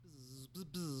Hello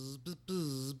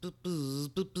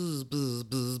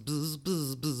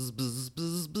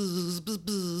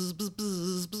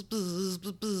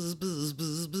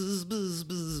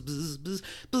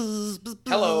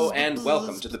and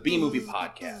welcome to the B-Movie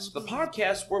Podcast, the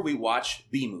podcast where we watch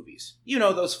B-movies. You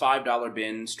know, those $5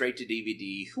 bins, straight to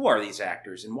DVD. Who are these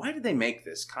actors and why do they make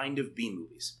this kind of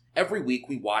B-movies? Every week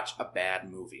we watch a bad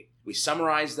movie. We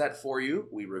summarize that for you,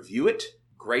 we review it,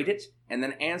 grade it, and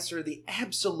then answer the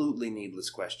absolutely needless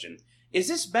question. Is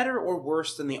this better or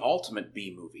worse than the ultimate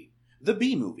B-movie? The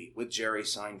B-Movie with Jerry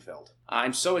Seinfeld.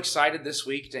 I'm so excited this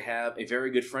week to have a very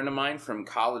good friend of mine from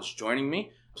college joining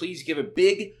me. Please give a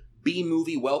big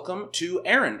B-Movie welcome to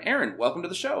Arin. Arin, welcome to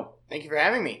the show. Thank you for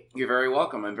having me. You're very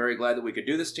welcome. I'm very glad that we could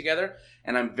do this together,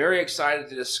 and I'm very excited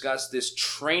to discuss this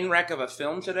train wreck of a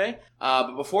film today.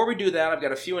 But before we do that, I've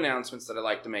got a few announcements that I'd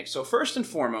like to make. So first and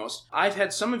foremost, I've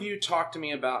had some of you talk to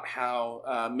me about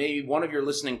how maybe one of your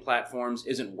listening platforms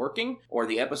isn't working or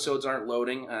the episodes aren't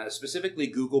loading, specifically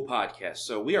Google Podcasts.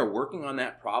 So we are working on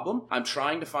that problem. I'm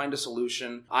trying to find a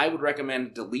solution. I would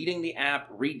recommend deleting the app,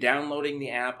 re-downloading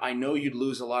the app. I know you'd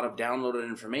lose a lot of downloaded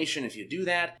information if you do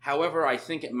that. However, I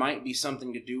think it might be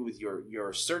something to do with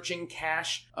your searching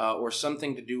cache or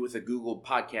something to do with the Google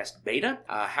Podcast beta.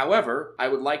 However, I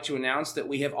would like to announce that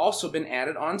we have also been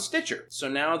added on Stitcher. So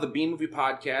now the B-Movie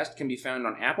Podcast can be found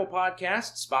on Apple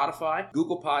Podcasts, Spotify,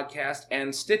 Google Podcast,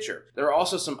 and Stitcher. There are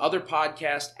also some other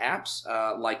podcast apps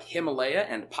like Himalaya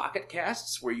and Pocket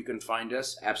Casts where you can find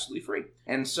us absolutely free.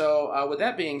 And so with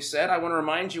that being said, I want to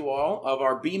remind you all of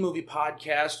our B-Movie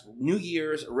Podcast New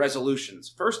Year's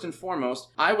resolutions. First and foremost,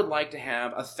 I would like to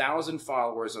have 1,000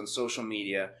 followers on social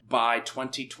media by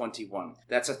 2021.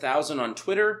 That's 1,000 on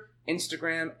Twitter,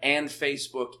 Instagram, and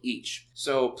Facebook each.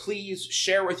 So please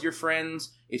share with your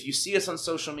friends. If you see us on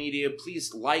social media,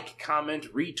 please like,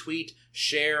 comment, retweet,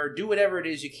 share, do whatever it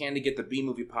is you can to get the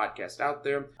B-Movie Podcast out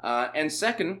there. And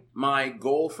second, my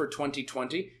goal for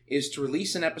 2020 is to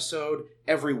release an episode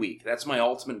every week. That's my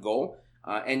ultimate goal.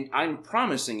 And I'm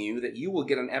promising you that you will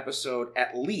get an episode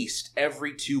at least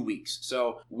every 2 weeks.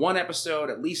 So one episode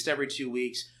at least every 2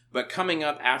 weeks. But coming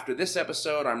up after this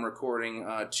episode, I'm recording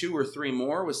 2 or 3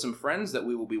 more with some friends that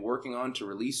we will be working on to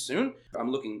release soon. I'm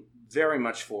looking very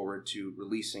much forward to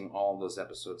releasing all those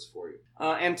episodes for you.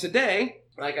 And today,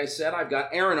 like I said, I've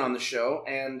got Arin on the show.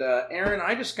 And Arin,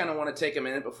 I just kind of want to take a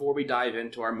minute before we dive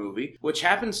into our movie, which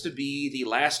happens to be The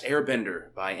Last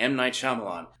Airbender by M. Night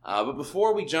Shyamalan. But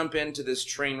before we jump into this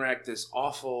train wreck, this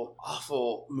awful,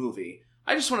 awful movie,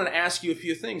 I just wanted to ask you a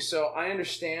few things. So I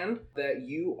understand that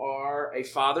you are a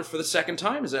father for the second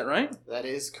time. Is that right? That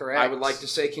is correct. I would like to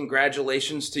say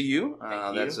congratulations to you.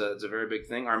 Thank you. That's a very big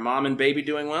thing. Are mom and baby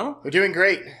doing well? We're doing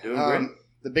great. Doing great.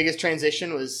 The biggest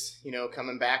transition was,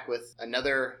 coming back with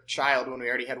another child when we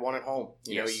already had one at home.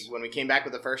 When we came back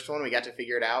with the first one, we got to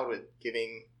figure it out with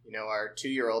giving our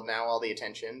 2-year-old now all the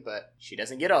attention, but she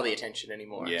doesn't get all the attention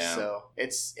anymore. Yeah. So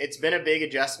it's been a big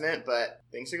adjustment, but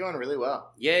things are going really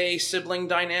well. Yay, sibling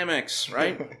dynamics,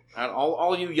 right?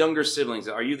 all you younger siblings.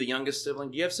 Are you the youngest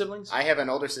sibling? Do you have siblings? I have an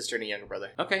older sister and a younger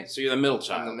brother. Okay, so you're the middle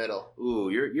child. I'm the middle. Ooh,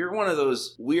 you're one of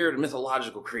those weird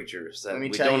mythological creatures that we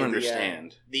don't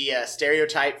understand. The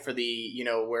stereotype for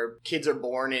where kids are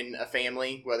born in a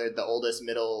family, whether the oldest,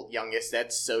 middle, youngest,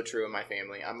 that's so true in my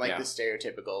family. I'm like the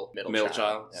stereotypical middle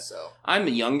child. Yeah. So I'm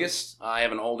the youngest. I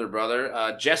have an older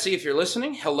brother. Jesse, if you're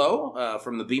listening, hello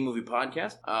from the B-Movie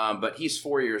Podcast. But he's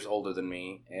 4 years older than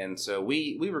me. And so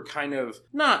we were kind of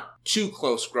not too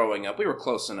close growing up. We were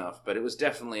close enough, but it was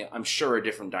definitely, I'm sure, a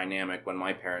different dynamic when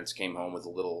my parents came home with a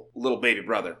little baby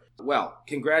brother. Well,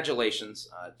 congratulations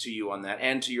to you on that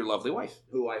and to your lovely wife,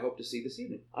 who I hope to see this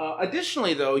evening.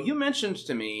 Additionally, though, you mentioned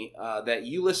to me that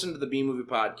you listen to the B-Movie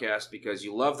Podcast because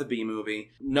you love the B-Movie,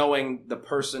 knowing the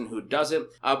person who does it,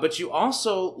 but you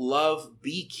also love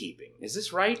beekeeping. Is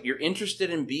this right? You're interested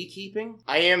in beekeeping?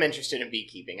 I am interested in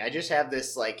beekeeping. I just have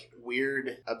this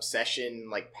weird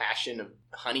obsession, passion of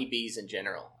honeybees in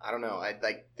general. I don't know.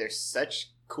 They're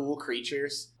such cool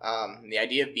creatures. The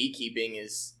idea of beekeeping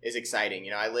is exciting.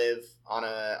 I live on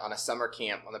a summer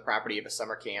camp, on the property of a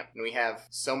summer camp, and we have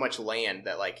so much land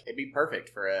that it'd be perfect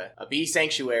for a bee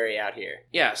sanctuary out here.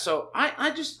 Yeah, so I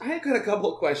got a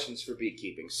couple of questions for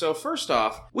beekeeping. So first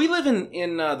off, we live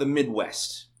in the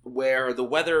Midwest, where the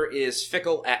weather is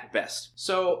fickle at best.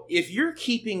 So if you're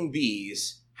keeping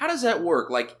bees, How does that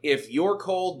work? Like, if you're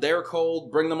cold, they're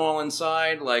cold, bring them all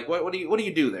inside? Like, what do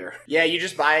you do there? Yeah, you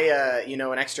just buy,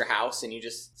 an extra house and you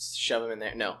just shove them in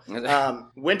there. No.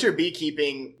 Winter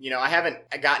beekeeping, I haven't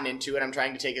gotten into it. I'm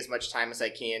trying to take as much time as I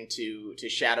can to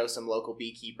shadow some local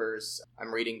beekeepers.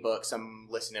 I'm reading books. I'm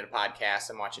listening to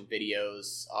podcasts. I'm watching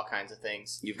videos, all kinds of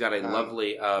things. You've got a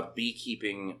lovely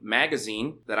beekeeping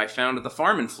magazine that I found at the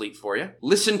Farm and Fleet for you.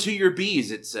 Listen to your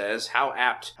bees, it says. How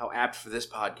apt for this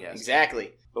podcast.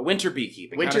 Exactly. But winter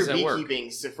beekeeping, how does that beekeeping.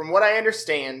 Work? So from what I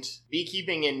understand,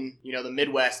 beekeeping in, the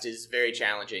Midwest is very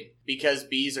challenging because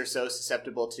bees are so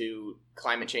susceptible to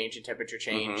climate change and temperature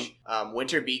change. Mm-hmm.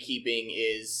 Winter beekeeping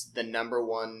is the number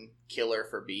one killer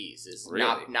for bees, is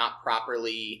really? not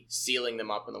properly sealing them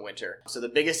up in the winter. So the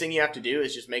biggest thing you have to do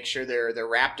is just make sure they're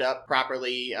wrapped up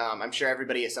properly. I'm sure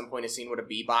everybody at some point has seen what a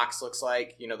bee box looks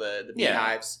like, the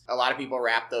beehives. A lot of people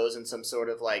wrap those in some sort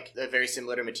of like a very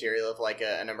similar to material of like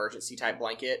an emergency type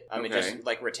blanket. It just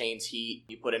like retains heat.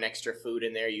 You put an extra food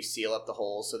in there, you seal up the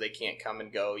holes so they can't come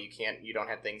and go. You don't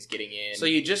have things getting in. So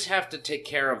you just have to take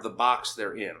care of the box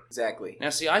they're in. Exactly. Now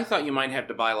see, I thought you might have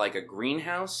to buy like a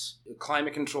greenhouse, a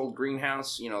climate controlled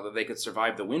greenhouse, that they could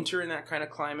survive the winter in that kind of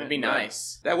climate. It'd be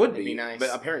nice. That would be nice. But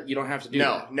apparently you don't have to do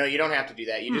that. No, you don't have to do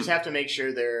that. You just have to make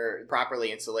sure they're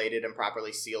properly insulated and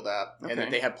properly sealed up and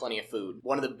that they have plenty of food.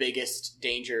 One of the biggest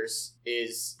dangers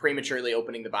is prematurely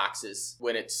opening the boxes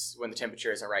when the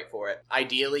temperature isn't right for it.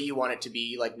 Ideally, you want it to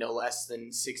be like no less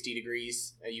than 60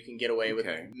 degrees. You can get away with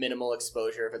minimal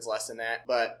exposure if it's less than that.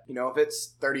 But, if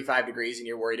it's 35 degrees and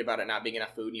you're worried about it not being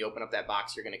enough food and you open up that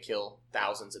box, you're going to kill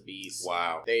thousands of bees.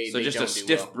 Wow. They just don't a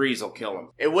stiff breeze will kill them.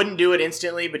 It wouldn't do it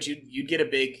instantly, but you'd get a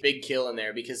big kill in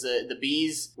there because the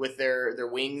bees with their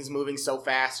wings moving so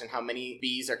fast and how many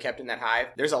bees are kept in that hive,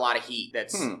 there's a lot of heat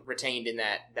that's retained in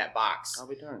that box. I'll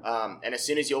be darned. And as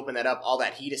soon as you open that up, all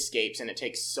that heat escapes and it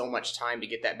takes so much time to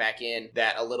get that back in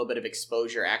that a little bit of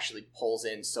exposure actually pulls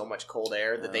in so much cold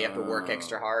air that they have to work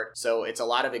extra hard. So it's a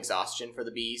lot of exhaustion for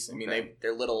the bees. I mean,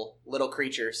 they're little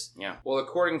creatures. Yeah. Well,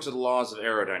 according to the laws of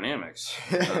aerodynamics,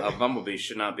 a bumblebee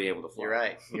should not be able to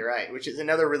fly. You're right. Which is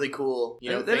another really cool,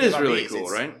 that thing is about really bees. cool,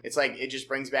 right? It's like it just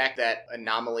brings back that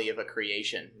anomaly of a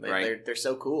creation. Right. They're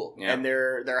so cool, yeah. and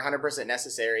they're 100%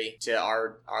 necessary to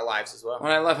our lives as well.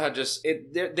 And I love how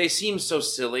they seem so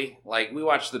silly. Like we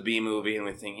watch the bee movie and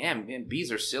we think, yeah, man,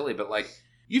 bees are silly, but like.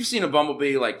 You've seen a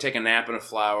bumblebee like take a nap in a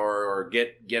flower or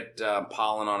get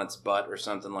pollen on its butt or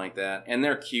something like that, and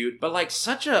they're cute. But like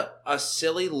such a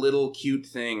silly little cute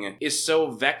thing is so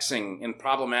vexing and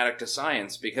problematic to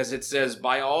science because it says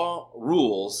by all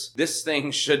rules this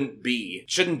thing shouldn't be.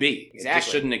 Exactly. It just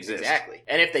shouldn't exist. Exactly.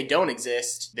 And if they don't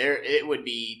exist, it would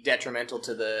be detrimental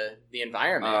to the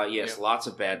environment. Yes, lots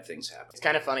of bad things happen. It's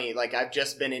kind of funny. Like I've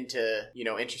just been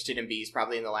interested in bees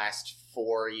probably in the last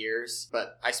 4 years,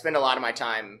 but I spend a lot of my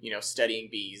time, studying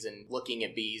bees and looking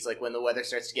at bees. Like when the weather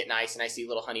starts to get nice and I see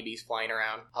little honeybees flying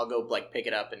around, I'll go like pick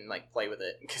it up and like play with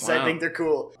it because I think they're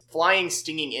cool. Flying,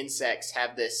 stinging insects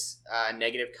have this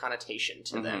negative connotation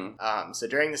to them. So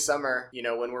during the summer,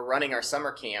 when we're running our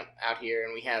summer camp out here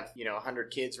and we have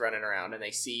 100 kids running around and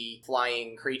they see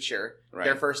flying creature,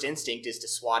 their first instinct is to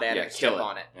swat at it and step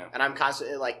on it. Yeah. And I'm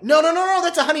constantly like, no,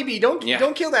 that's a honeybee. Don't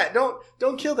kill that.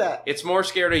 Don't kill that. It's more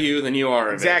scared of you than you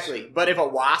are. Exactly. But if a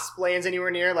wasp lands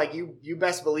anywhere near, like you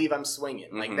best believe I'm swinging.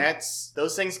 Like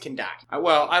those things can die.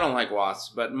 Well, I don't like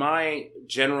wasps, but my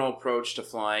general approach to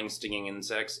flying, stinging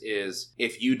insects is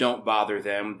if you don't bother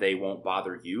them, they won't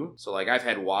bother you. So like I've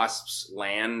had wasps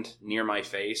land near my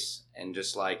face and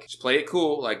just play it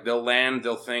cool. Like they'll land,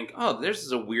 they'll think, oh, this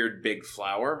is a weird big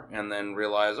flower, and then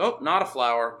realize, oh, not a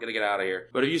flower, gotta get out of here.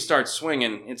 But if you start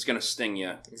swinging, it's gonna sting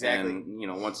you. Exactly.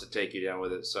 And wants to take you down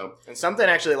with it. So. And something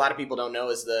actually a lot of people don't know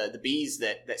is the bees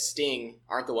that sting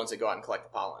aren't the ones that go out and collect the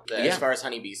pollen. As far as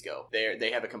honeybees go,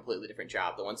 they have a completely different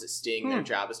job. The ones that sting, their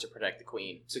job is to protect the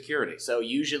queen. Security. So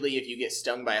usually if you get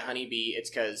stung by a honeybee, it's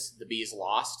because the bee's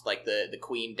lost. Like the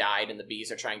queen died and the bees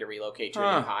are trying to relocate to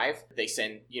a new hive. They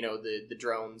send, the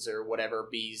drones or whatever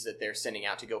bees that they're sending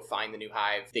out to go find the new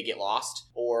hive, they get lost,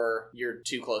 or you're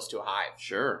too close to a hive.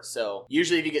 Sure. So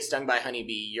usually if you get stung by a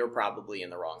honeybee, you're probably in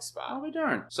the wrong spot. I'll be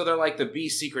darned. So they're like the bee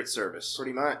secret service.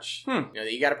 Pretty much.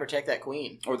 You got to protect that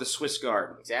queen. Or the Swiss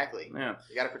Guard. Exactly. Yeah.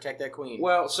 You got to protect that queen.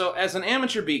 Well, so as an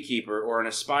amateur beekeeper or an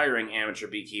aspiring amateur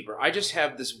beekeeper, I just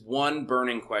have this one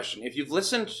burning question. If you've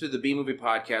listened to the Bee Movie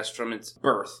podcast from its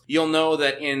birth, you'll know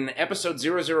that in episode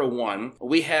 001,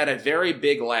 we had a very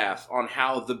big laugh on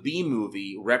how the Bee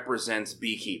Movie represents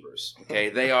beekeepers. Okay,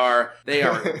 they are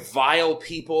vile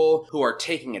people who are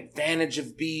taking advantage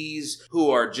of bees, who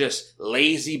are just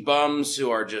lazy bums, who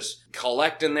are just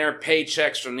collecting their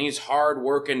paychecks from these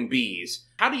hard-working bees.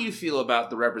 How do you feel about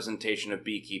the representation of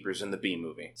beekeepers in the bee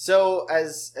movie? So,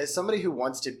 as somebody who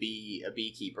wants to be a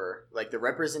beekeeper, like the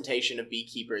representation of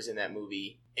beekeepers in that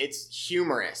movie, it's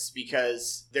humorous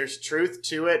because there's truth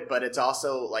to it, but it's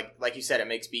also like you said, it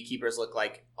makes beekeepers look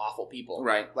like awful people.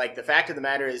 Right. Like the fact of the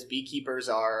matter is beekeepers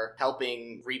are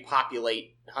helping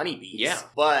repopulate honeybees. Yeah.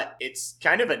 But it's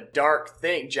kind of a dark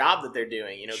job that they're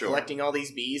doing, you know, Sure. collecting all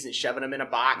these bees and shoving them in a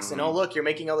box Mm-hmm. and, oh, look, you're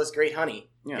making all this great honey.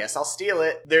 Yeah. Guess I'll steal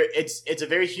it. It's a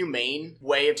very humane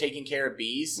way of taking care of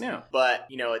bees. Yeah. But,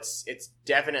 you know, it's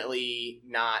definitely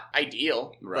not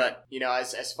ideal. Right. But, you know,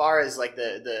 as far as like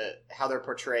the how they're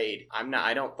portrayed,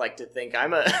 I don't like to think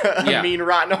I'm a, Yeah. mean,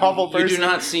 rotten, awful person. You do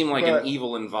not seem like but- an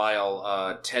evil and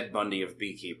vile Ted Bundy of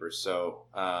beekeepers. So,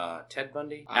 Ted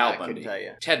Bundy? I Al couldn't Bundy. tell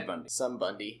you. Ted Bundy. Some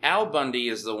Bundy. Al Bundy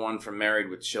is the one from Married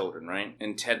with Children, right?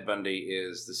 And Ted Bundy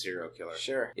is the serial killer.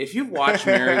 Sure. If you've watched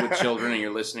Married with Children and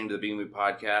you're listening to the Bee Movie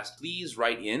Podcast, please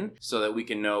write in so that we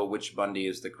can know which Bundy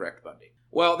is the correct Bundy.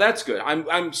 Well, that's good.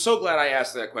 I'm so glad I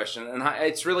asked that question, and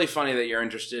it's really funny that you're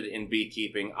interested in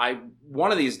beekeeping.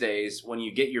 One of these days, when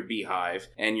you get your beehive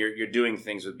and you're doing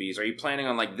things with bees, are you planning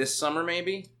on like this summer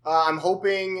maybe? I'm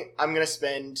hoping I'm going to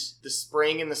spend the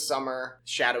spring and the summer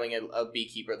shadowing a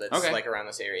beekeeper that's Okay. like around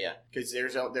this area. Because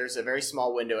there's a very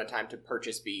small window in time to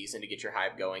purchase bees and to get your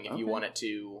hive going if you Okay. want it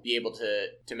to be able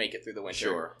to make it through the winter.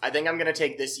 Sure. I think I'm going to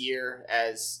take this year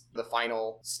as the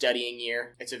final studying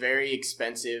year. It's a very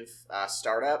expensive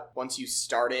startup. Once you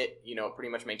start it, you know, it pretty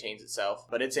much maintains itself.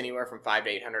 But it's anywhere from $500 to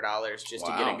 $800 just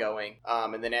to get Wow. it going.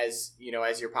 And then as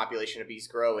your population of bees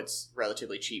grow, it's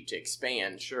relatively cheap to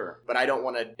expand. Sure. But I don't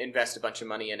want to invest a bunch of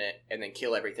money in it and then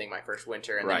kill everything my first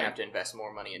winter and Right. then have to invest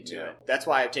more money into Yeah. it. That's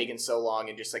why I've taken so long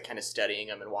and just like kind of studying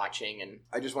them and watching, and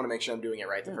I just want to make sure I'm doing it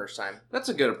right the first time. That's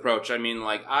a good approach. I mean,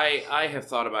 like, I have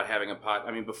thought about having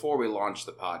before we launched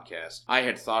the podcast, I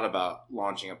had thought about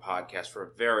launching a podcast for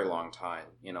a very long time,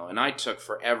 you know, and I took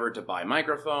forever to buy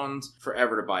microphones,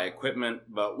 forever to buy equipment,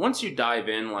 but once you dive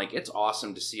in, like, it's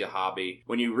awesome to see a hobby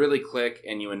when you really click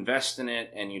and you invest in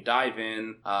it and you dive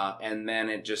in, and then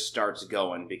it just starts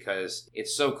going because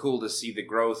it's so cool to see the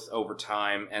growth over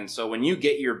time. And so when you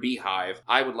get your beehive,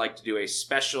 I would like to do a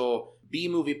special Bee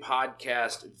Movie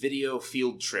Podcast video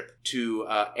field trip to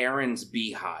Arin's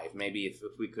beehive. Maybe if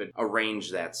we could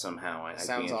arrange that somehow, I'd be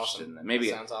Sounds interested awesome. in that. Maybe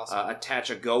That sounds awesome. Attach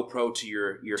a GoPro to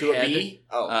your To head. a bee?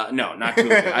 Oh. No, not to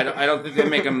a bee. I don't think they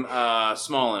make them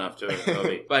small enough to a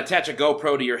bee. But attach a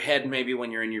GoPro to your head maybe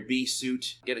when you're in your bee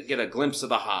suit. Get a glimpse of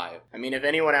the hive. I mean, if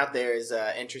anyone out there is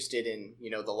interested in, you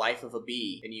know, the life of a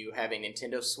bee and you have a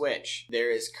Nintendo Switch,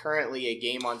 there is currently a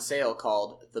game on sale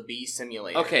called The Bee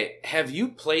Simulator. Okay, have you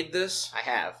played this? I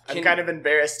have. I'm Can- kind of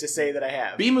embarrassed to say that I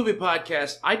have. Bee Movie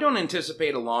Podcast, I don't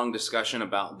anticipate a long discussion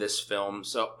about this film,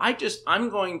 so I'm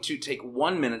going to take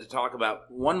 1 minute to talk about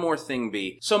one more thing,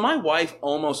 Bee. So my wife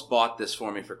almost bought this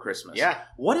for me for Christmas. Yeah.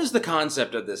 What is the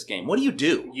concept of this game? What do you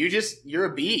do? You're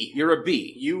a bee. You're a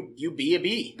bee. You be a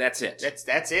bee. That's it.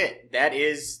 That's it. That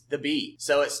is the bee.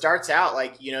 So it starts out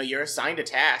like, you know, you're assigned a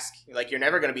task. Like, you're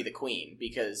never going to be the queen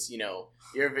because, you know,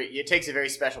 it takes a very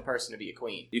special person to be a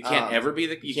queen. You can't ever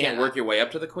be you can't work your way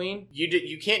up to the queen?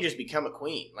 You can't just become a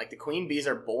queen. Like, the queen bees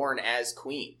are born as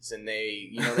queens, and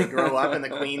they grow up, and the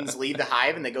queens leave the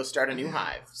hive, and they go start a new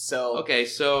hive. So Okay,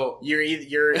 so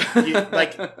you're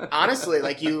like, honestly,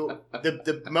 like,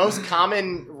 the most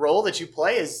common role that you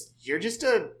play is you're just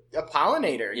a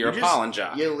pollinator. you're a pollen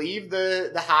jock. You leave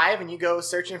the hive and you go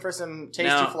searching for some tasty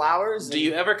Now, flowers. Do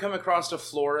you ever come across a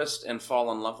florist and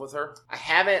fall in love with her? I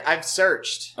haven't. I've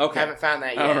searched. Okay. Haven't found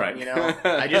that yet. All right. You know,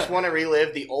 I just want to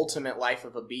relive the ultimate life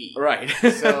of a bee. Right.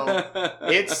 So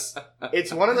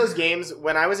it's one of those games.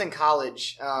 When I was in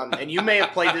college, and you may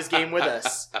have played this game with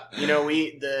us. You know,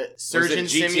 the Surgeon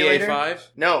Was it GTA Simulator. 5?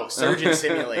 No, Surgeon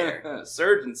Simulator.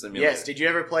 Surgeon Simulator. Yes. Did you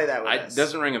ever play that with us?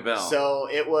 Doesn't ring a bell. So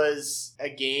it was a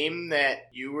game that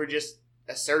you were just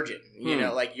a surgeon. You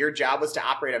know, like, your job was to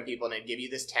operate on people, and it'd give you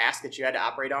this task that you had to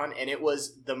operate on, and it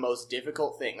was the most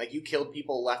difficult thing. Like, you killed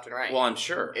people left and right. Well, I'm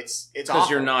sure. It's because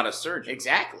awful. you're not a surgeon.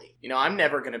 Exactly. You know, I'm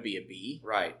never going to be a bee,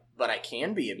 Right. but I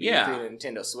can be a bee Yeah. through the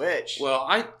Nintendo Switch. Well,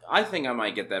 I think I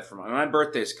might get that for my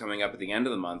birthday's coming up at the end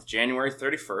of the month. January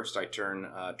 31st, I turn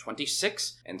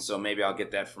 26, and so maybe I'll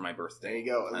get that for my birthday. There you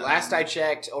go. Last I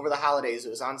checked, over the holidays, it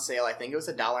was on sale. I think it was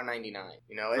 $1.99.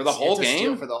 You know, For the whole it's a game?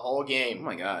 steal for the whole Oh game.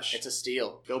 my gosh. It's a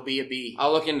steal. Go be a bee.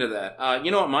 I'll look into that.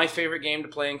 You know what my favorite game to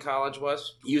play in college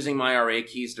was? Using my RA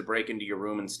keys to break into your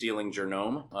room and stealing your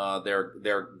gnome,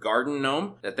 their garden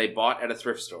gnome that they bought at a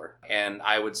thrift store. And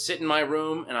I would sit in my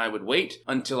room and I would wait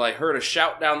until I heard a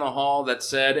shout down the hall that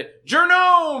said,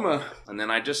 "Gernome!" And then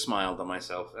I just smiled to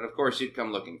myself. And of course, he'd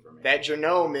come looking for me. That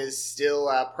Gernome is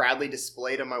still proudly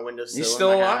displayed on my windowsill. He's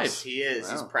still alive. House. He is.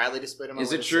 Wow. He's proudly displayed on my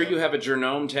windowsill. Is it true you have a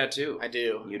Gernome tattoo? I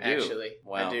do. You do? Actually.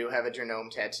 Wow. I do have a Gernome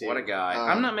tattoo. What a guy.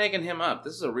 I'm not making him up.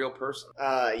 This is a real person.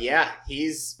 Yeah.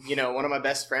 He's, one of my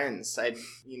best friends.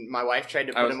 My wife tried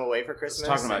to put him away for Christmas.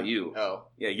 I was talking about you. Oh.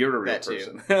 Yeah, you're a real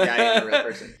person. Yeah, I am a real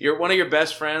person. One of your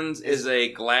best friends is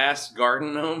a glass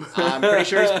garden gnome? I'm pretty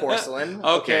sure he's porcelain.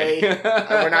 Okay.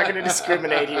 We're not going to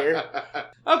discriminate here.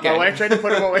 Okay. My wife tried to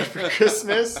put him away for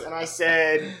Christmas, and I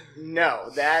said,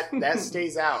 no, that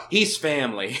stays out. He's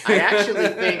family. I actually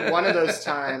think one of those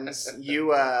times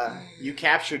you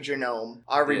captured your gnome.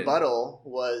 Our rebuttal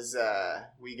was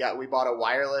we bought a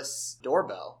wireless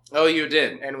doorbell. Oh, you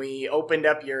did. And we opened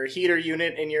up your heater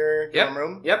unit in your dorm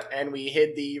room. Yep. And we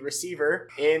hid the receiver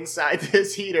inside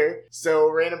this heater.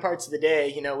 So random parts of the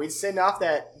day, we'd send off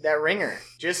that ringer.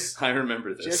 I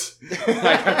remember this.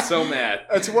 I got so mad.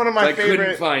 It's one of my favorite.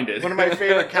 Couldn't find it. One of my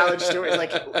favorite college stories.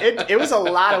 Like it was a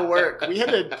lot of work. We had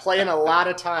to play in a lot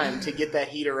of time to get that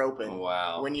heater open.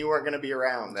 Wow. When you weren't going to be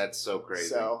around. That's so crazy.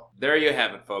 So there you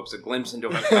have it, folks. A glimpse into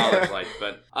my college life.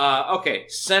 But okay,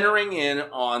 centering in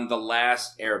on The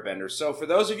Last Airbender. So for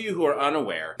those of you who are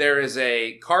unaware, there is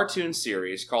a cartoon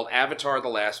series called Avatar: The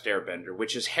Last Airbender,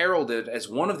 which is heralded as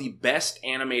one of the best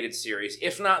animated series,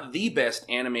 if not the best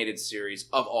animated series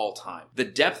of all time. The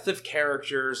depth of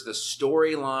characters, the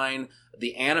storyline,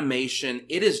 the animation,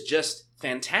 it is just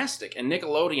fantastic. And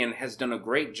Nickelodeon has done a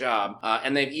great job.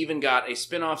 And they've even got a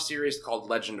spin-off series called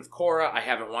Legend of Korra. I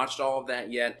haven't watched all of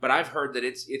that yet, but I've heard that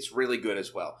it's really good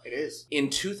as well. It is. In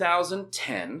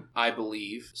 2010, I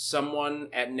believe, someone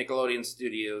at Nickelodeon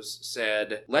Studios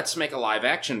said, let's make a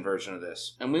live-action version of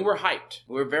this. And we were hyped.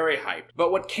 We were very hyped.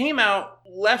 But what came out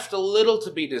left a little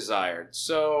to be desired.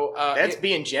 So that's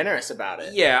being generous about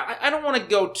it. Yeah, I don't want to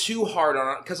go too hard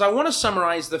on it, because I want to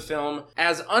summarize the film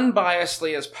as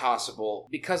unbiasedly as possible,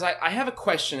 because I have a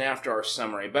question after our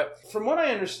summary. But from what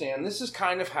I understand, this is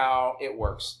kind of how it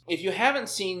works. If you haven't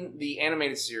seen the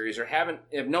animated series or have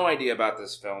no idea about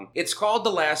this film, it's called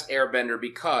The Last Airbender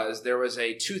because there was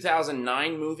a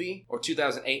 2009 movie or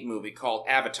 2008 movie called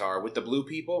Avatar with the blue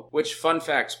people, which, fun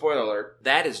fact, spoiler alert,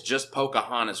 that is just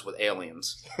Pocahontas with aliens.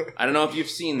 I don't know if you've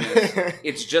seen this.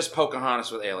 It's just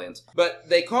Pocahontas with aliens. But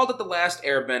they called it The Last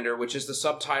Airbender, which is the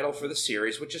subtitle for the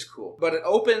series, which is cool. But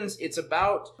it's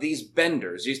about these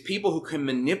benders, these people who can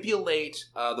manipulate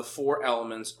the four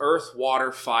elements: earth,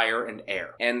 water, fire, and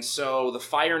air. And so the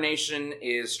Fire Nation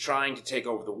is trying to take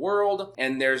over the world,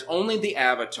 and there's only the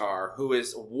Avatar, who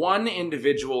is one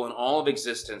individual in all of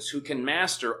existence who can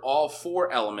master all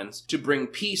four elements to bring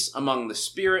peace among the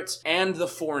spirits and the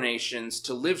four nations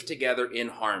to live together in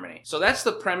harmony. So that's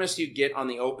the premise you get on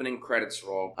the opening credits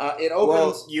roll. It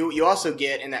opens... Well, you also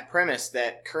get in that premise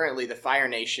that currently the Fire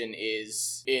Nation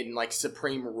is in,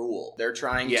 supreme rule. They're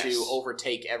trying to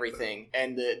overtake everything.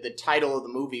 And the title of the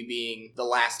movie being The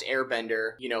Last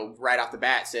Airbender, right off the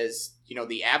bat says...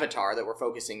 the Avatar that we're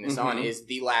focusing this on is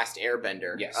The Last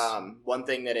Airbender. Yes. One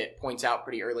thing that it points out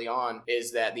pretty early on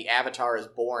is that the Avatar is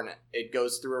born, it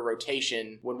goes through a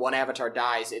rotation. When one Avatar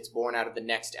dies, it's born out of the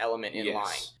next element in line.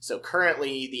 So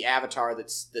currently, the Avatar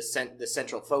that's the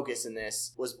central focus in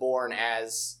this was born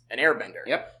as an airbender.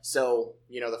 Yep. So,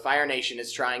 the Fire Nation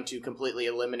is trying to completely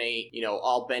eliminate,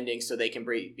 all bending so they can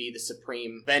be the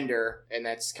supreme bender, and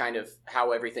that's kind of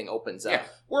how everything opens up. Yeah.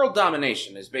 World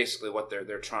domination is basically what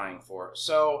they're trying for.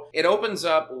 So it opens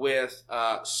up with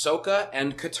Sokka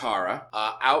and Katara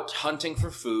out hunting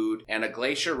for food, and a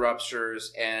glacier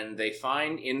ruptures, and they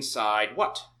find inside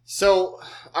what? So,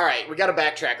 all right, we got to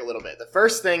backtrack a little bit. The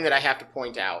first thing that I have to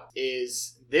point out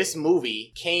is this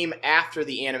movie came after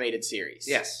the animated series.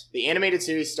 Yes. The animated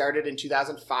series started in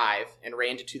 2005 and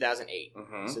ran to 2008.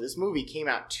 So this movie came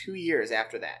out 2 years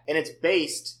after that. And it's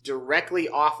based directly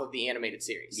off of the animated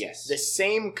series. Yes. The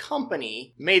same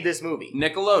company made this movie.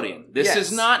 Nickelodeon. This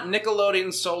is not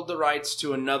Nickelodeon sold the rights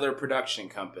to another production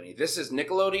company. This is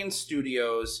Nickelodeon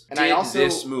Studios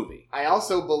this movie. I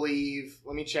also believe,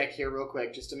 let me check here real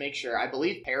quick just to make sure. I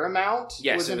believe Paramount was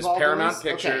involved in this. Yes, it was Paramount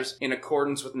Pictures in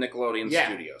accordance with Nickelodeon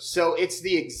Studios. So it's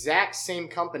the exact same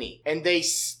company, and they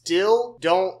still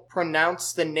don't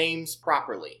pronounce the names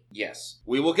properly. Yes,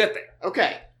 we will get there.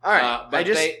 Okay, all right. But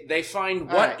they find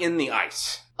what in the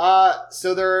ice?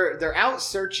 So they're out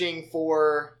searching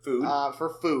for Food.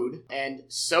 food, and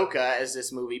Sokka, as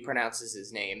this movie pronounces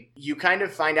his name, you kind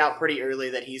of find out pretty early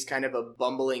that he's kind of a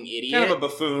bumbling idiot. Kind of a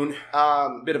buffoon.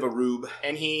 Bit of a rube.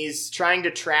 And he's trying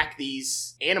to track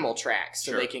these animal tracks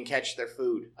so they can catch their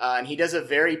food. And he does a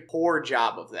very poor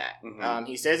job of that. Mm-hmm.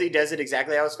 He says he does it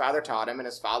exactly how his father taught him, and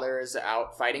his father is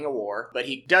out fighting a war, but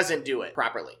he doesn't do it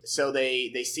properly. So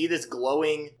they see this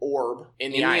glowing orb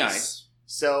in the ice.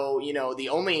 So, the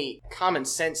only common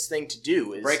sense thing to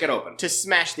do is... break it open. To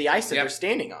smash the ice that they're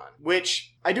standing on,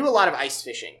 which I do a lot of ice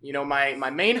fishing. My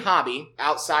main hobby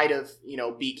outside of,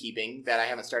 beekeeping that I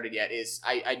haven't started yet is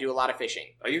I do a lot of fishing.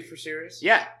 Are you for serious?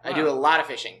 Yeah, I do a lot of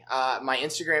fishing. My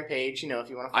Instagram page, if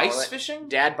you want to follow ice fishing?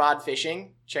 Dad Bod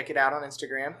Fishing. Check it out on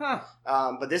Instagram. Huh.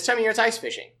 But this time of year, it's ice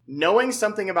fishing. Knowing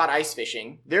something about ice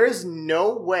fishing, there is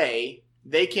no way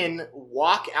they can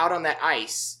walk out on that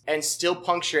ice and still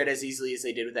puncture it as easily as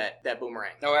they did with that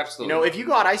boomerang. Oh, absolutely. If you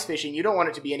go out ice fishing, you don't want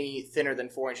it to be any thinner than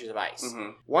 4 inches of ice.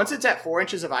 Mm-hmm. Once it's at 4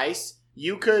 inches of ice,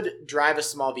 you could drive a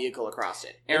small vehicle across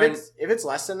it. Aaron, if it's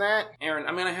less than that... Aaron,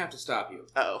 I'm going to have to stop you.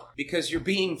 Uh-oh. Because you're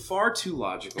being far too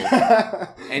logical.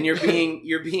 And you're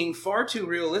being far too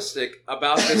realistic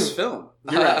about this film.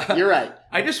 You're right.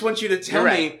 I just want you to tell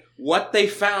me what they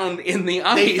found in the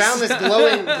ice. They found this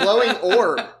glowing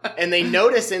orb, and they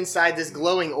notice inside this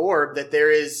glowing orb that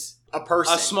there is a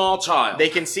person. A small child. They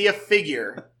can see a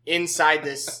figure inside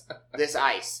this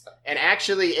ice. And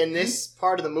actually, in this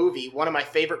part of the movie, one of my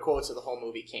favorite quotes of the whole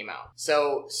movie came out.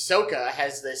 So, Sokka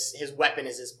has his weapon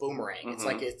is this boomerang. Mm-hmm. It's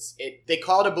like, they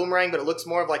call it a boomerang, but it looks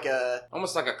more of like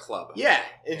almost like a club. Yeah,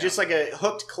 it's just like a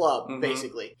hooked club,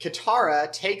 basically.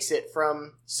 Katara takes it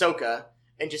from Sokka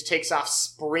and just takes off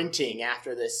sprinting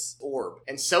after this orb.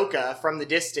 And Sokka, from the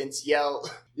distance, yells,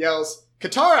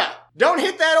 "Katara, don't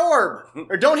hit that orb!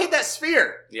 Or don't hit that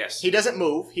sphere!" Yes. He doesn't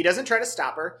move. He doesn't try to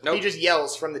stop her. Nope. He just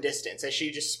yells from the distance as she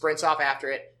just sprints off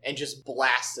after it and just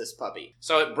blasts this puppy.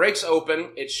 So it breaks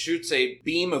open. It shoots a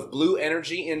beam of blue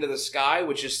energy into the sky,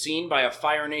 which is seen by a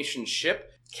Fire Nation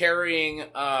ship carrying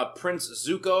Prince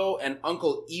Zuko and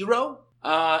Uncle Iroh.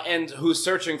 And who's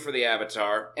searching for the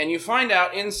Avatar. And you find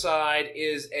out inside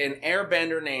is an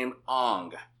airbender named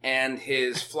Aang and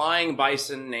his flying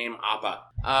bison named Appa.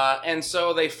 And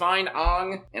so they find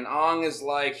Aang, and Aang is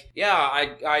like, yeah,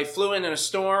 I flew in a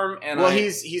storm, and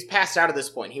he's passed out at this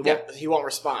point. He won't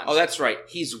respond. Oh, that's right.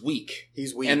 He's weak.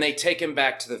 And they take him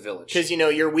back to the village. Because,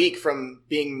 you're weak from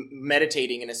being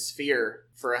meditating in a sphere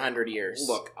for 100 years.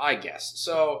 Look, I guess.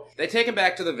 So they take him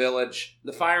back to the village.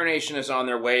 The Fire Nation is on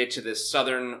their way to this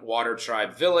southern water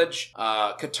tribe village.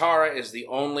 Katara is the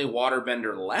only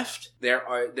waterbender left.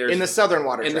 There's in the southern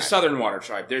water tribe. In the southern water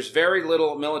tribe. There's very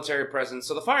little military presence.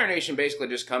 So the Fire Nation basically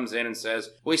just comes in and says,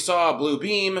 we saw a blue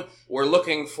beam. We're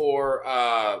looking for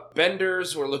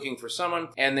benders. We're looking for someone.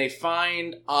 And they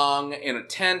find Aang in a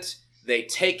tent. They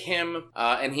take him,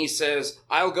 and he says,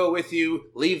 I'll go with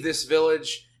you. Leave this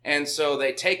village. And so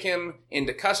they take him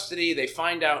into custody. They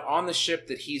find out on the ship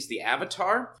that he's the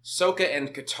Avatar. Sokka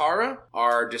and Katara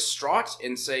are distraught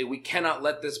and say, we cannot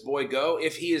let this boy go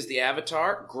if he is the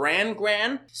Avatar.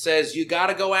 Gran says, you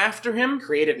gotta go after him.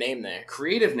 Creative name there.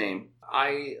 Creative name.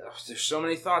 There's so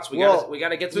many thoughts. We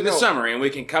gotta get through the summary, and we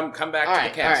can come back to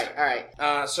the cast. All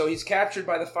right. So he's captured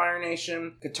by the Fire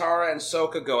Nation. Katara and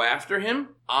Sokka go after him.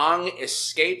 Aang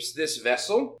escapes this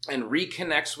vessel and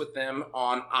reconnects with them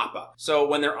on Appa. So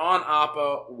when they're on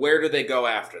Appa, where do they go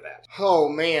after that? Oh,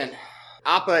 man.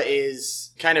 Appa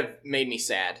is kind of made me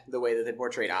sad, the way that they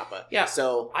portrayed Appa. Yeah.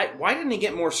 So why didn't he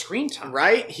get more screen time?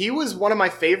 Right? He was one of my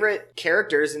favorite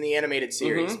characters in the animated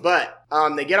series. Mm-hmm. But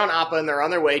they get on Appa and they're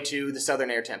on their way to the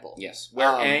Southern Air Temple. Yes. Where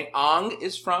Aang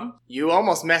is from. You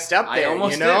almost messed up there, I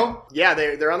almost did. Yeah,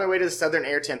 they're on their way to the Southern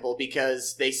Air Temple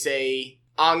because they say...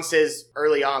 Aang says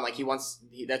early on, like,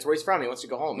 that's where he's from. He wants to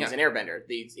go home. Yeah. He's an airbender.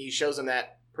 He shows him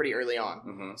that pretty early on.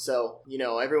 Mm-hmm. So,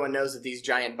 everyone knows that these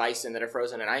giant bison that are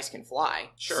frozen in ice can fly.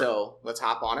 Sure. So, let's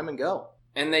hop on them and go.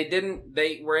 And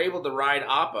they were able to ride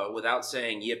Appa without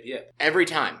saying yip yip. Every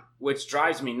time. Which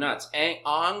drives me nuts.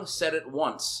 Aang said it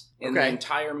once in the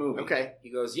entire movie. Okay. He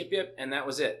goes yip yip, and that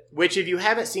was it. Which, if you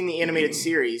haven't seen the animated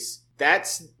series...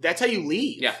 That's how you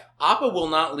leave. Yeah. Appa will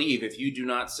not leave if you do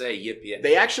not say yip yip.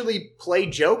 They actually play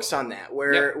jokes on that,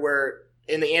 where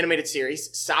in the animated series,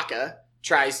 Sokka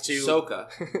tries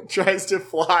to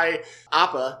fly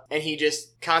Appa, and he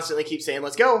just constantly keeps saying,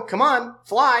 let's go, come on,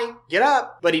 fly, get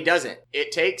up. But he doesn't.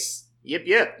 It takes Yip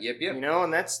yip. Yip yip.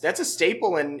 And that's a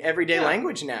staple in everyday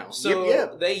language now. So yip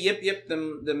yip. they yip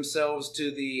themselves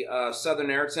to the Southern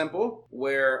Air Temple,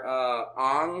 where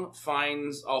Aang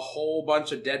finds a whole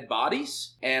bunch of dead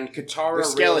bodies, and Katara They're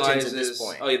skeletons realizes... at this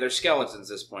point. Oh yeah, they're skeletons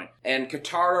at this point. And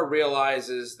Katara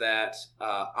realizes that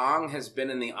Aang has been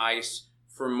in the ice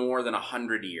for more than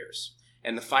 100 years.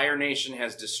 And the Fire Nation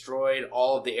has destroyed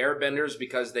all of the airbenders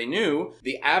because they knew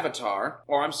the Avatar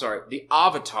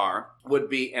would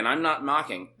be, and I'm not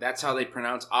mocking, that's how they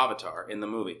pronounce Avatar in the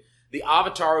movie. The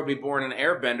Avatar would be born an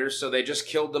airbender, so they just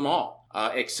killed them all,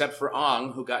 except for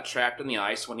Aang, who got trapped in the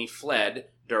ice when he fled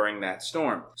during that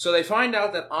storm. So they find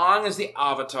out that Aang is the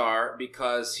Avatar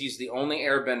because he's the only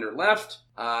airbender left,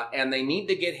 and they need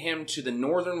to get him to the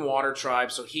Northern Water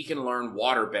Tribe so he can learn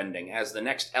waterbending as the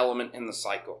next element in the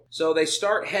cycle. So they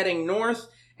start heading north,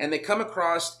 and they come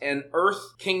across an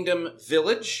Earth Kingdom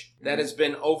village that has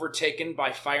been overtaken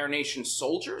by Fire Nation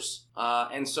soldiers.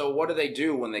 And so what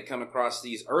do when they come across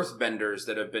these earthbenders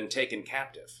that have been taken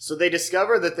captive? So they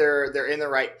discover that they're in the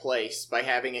right place by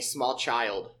having a small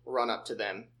child run up to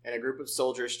them and a group of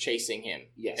soldiers chasing him.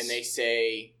 Yes. And they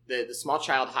say the small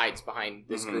child hides behind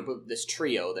this group of this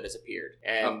trio that has appeared.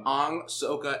 And Aang,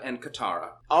 Sokka, and Katara.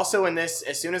 Also in this,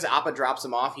 as soon as Appa drops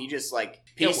him off, he just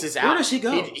pieces out. Where does he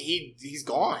go? He's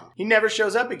gone. He never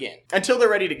shows up again until they're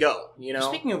ready to go.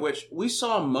 Speaking of which, we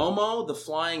saw Momo, the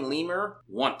flying lemur,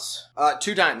 once.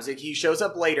 2 times. He shows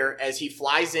up later as he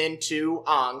flies into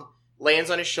Aang, lands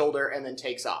on his shoulder, and then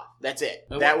takes off. That's it.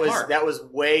 That was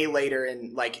way later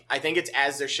in, I think it's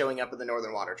as they're showing up in the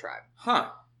Northern Water Tribe.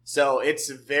 Huh. So it's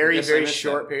a very, very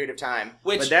short period of time.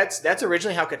 But that's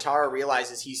originally how Katara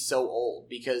realizes he's so old,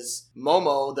 because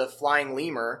Momo, the flying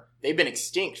lemur, they've been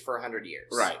extinct for 100 years.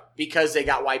 Right. Because they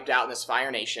got wiped out in this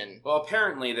Fire Nation. Well,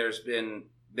 apparently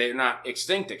they're not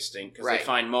extinct because they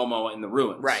find Momo in the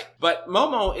ruins. Right. But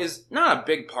Momo is not a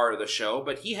big part of the show,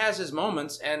 but he has his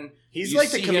moments, and he's like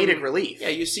the comedic relief. Yeah,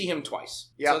 you see him twice.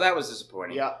 Yeah. So that was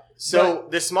disappointing. Yeah. So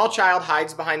the small child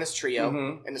hides behind this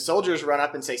trio, and the soldiers run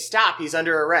up and say, "Stop, he's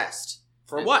under arrest."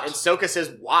 For what? And Sokka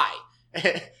says, "Why?"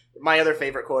 My other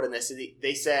favorite quote in this is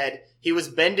they said, "He was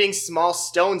bending small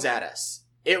stones at us.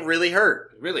 It really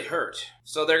hurt." It really hurt.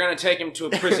 So they're going to take him to a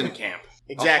prison camp.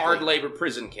 Exactly. A hard labor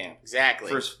prison camp.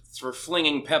 Exactly. For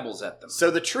flinging pebbles at them.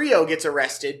 So the trio gets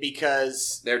arrested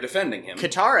because they're defending him.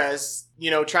 Katara's,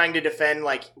 trying to defend,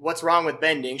 what's wrong with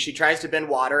bending. She tries to bend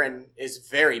water and is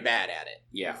very bad at it.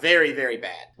 Yeah. Very, very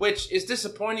bad. Which is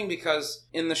disappointing because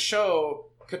in the show,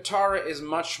 Katara is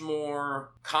much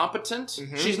more competent.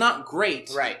 Mm-hmm. She's not great,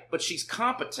 right? But she's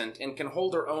competent and can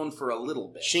hold her own for a little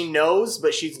bit. She knows,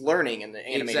 but she's learning in the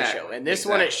animated show. And this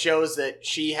one, it shows that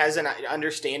she has an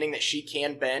understanding that she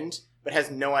can bend, but has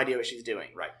no idea what she's doing.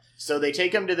 Right. So they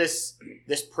take him to this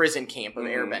prison camp of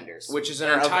airbenders. Which is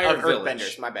an entire village.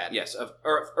 Earthbenders, my bad. Yes, of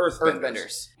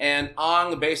earthbenders. And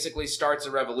Aang basically starts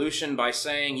a revolution by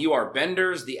saying, "You are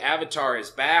benders, the Avatar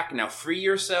is back, now free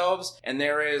yourselves." And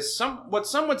there is what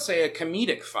some would say a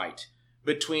comedic fight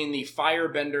between the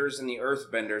firebenders and the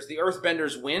earthbenders. The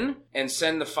earthbenders win and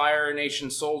send the Fire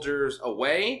Nation soldiers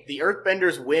away. The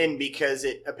earthbenders win because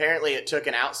it took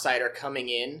an outsider coming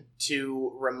in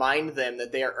to remind them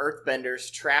that they are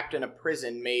earthbenders trapped in a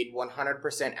prison made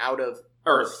 100% out of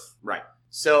earth. Right.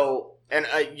 So, and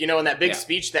in that big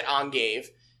speech that Aang gave,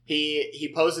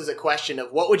 he poses a question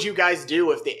of what would you guys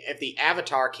do if the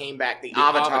Avatar came back, the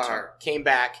Avatar came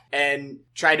back and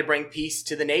tried to bring peace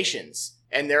to the nations?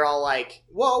 And they're all like,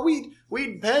 "Well,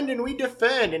 we'd bend and we'd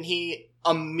defend." And he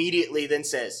immediately then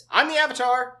says, "I'm the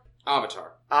Avatar."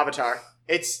 Avatar.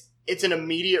 It's an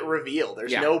immediate reveal.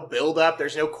 There's no build-up.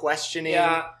 There's no questioning.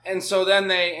 Yeah, and so then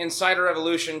they incite a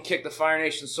revolution, kick the Fire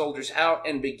Nation soldiers out,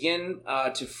 and begin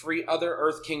to free other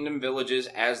Earth Kingdom villages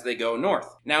as they go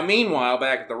north. Now, meanwhile,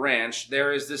 back at the ranch,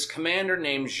 there is this commander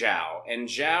named Zhao, and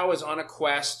Zhao is on a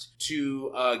quest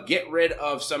to get rid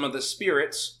of some of the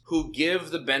spirits who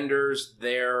give the benders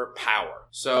their power.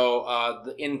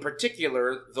 So, in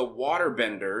particular, the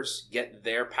waterbenders get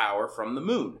their power from the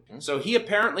moon. Mm-hmm. So he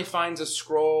apparently finds a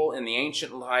scroll in the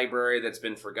ancient library that's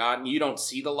been forgotten. You don't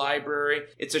see the library.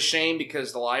 It's a shame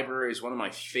because the library is one of my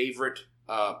favorite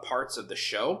parts of the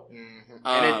show. Mm-hmm.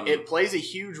 And it plays a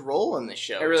huge role in the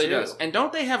show. It really does. And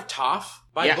don't they have Toph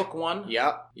by book 1?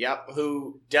 Yep.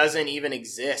 Who doesn't even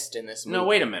exist in this movie. No,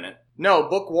 wait a minute. No,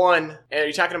 book 1,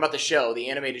 you're talking about the show, the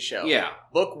animated show. Yeah.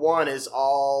 Book 1 is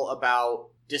all about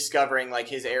discovering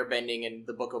his airbending in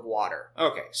the Book of Water.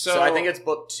 Okay, so I think it's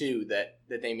book 2 that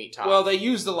they meet Toph. Well, they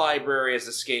use the library as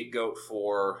a scapegoat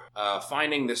for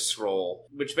finding this scroll,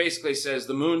 which basically says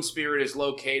the moon spirit is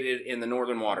located in the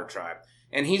Northern Water Tribe.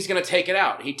 and he's going to take it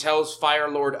out. He tells Fire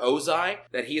Lord Ozai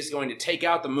that he is going to take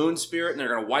out the Moon Spirit, and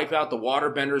they're going to wipe out the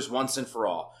Waterbenders once and for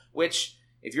all. Which,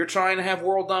 if you're trying to have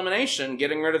world domination,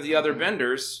 getting rid of the other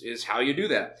benders is how you do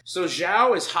that. So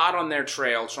Zhao is hot on their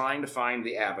trail trying to find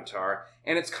the Avatar,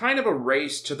 and it's kind of a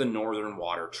race to the Northern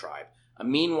Water Tribe.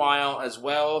 Meanwhile, as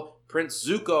well, Prince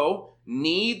Zuko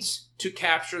needs to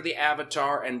capture the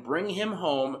Avatar and bring him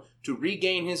home to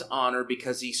regain his honor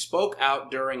because he spoke out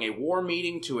during a war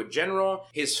meeting to a general.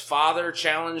 His father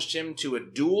challenged him to a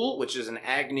duel, which is an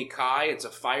Agni Kai. It's a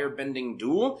firebending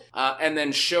duel, and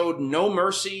then showed no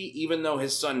mercy even though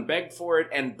his son begged for it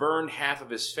and burned half of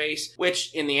his face,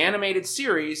 which in the animated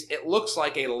series, it looks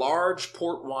like a large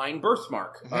port wine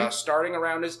birthmark, starting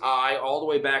around his eye all the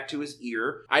way back to his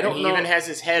ear. I don't know. He even has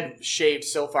his head shaved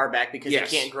so far back because he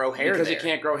can't grow hair because there. he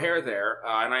can't grow hair there,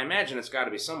 and I imagine it's got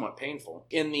to be somewhat painful.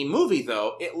 In the movie,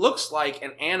 though, it looks like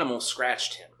an animal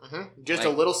scratched him. Just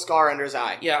like, a little scar under his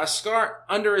eye. Yeah, a scar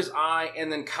under his eye and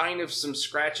then kind of some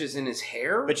scratches in his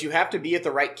hair. But you have to be at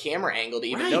the right camera angle to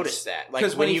even notice that.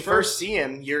 Like, when you first see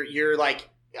him, you're like,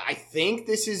 I think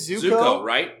this is Zuko,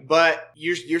 right? But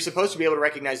you're supposed to be able to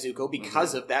recognize Zuko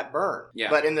because of that burn. Yeah.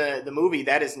 But in the movie,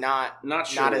 that is not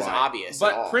as obvious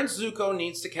But at all. Prince Zuko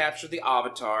needs to capture the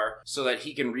Avatar so that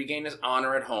he can regain his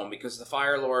honor at home, because the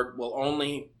Fire Lord will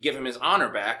only give him his honor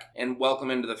back and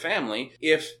welcome into the family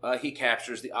if he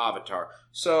captures the Avatar.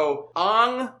 So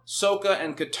Aang, Sokka,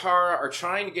 and Katara are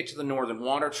trying to get to the Northern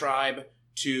Water Tribe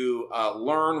to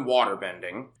learn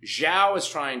waterbending. Zhao is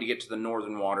trying to get to the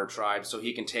Northern Water Tribe so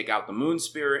he can take out the Moon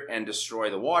Spirit and destroy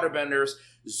the waterbenders.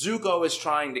 Zuko is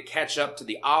trying to catch up to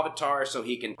the Avatar so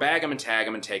he can bag him and tag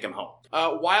him and take him home.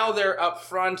 While they're up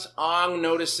front, Aang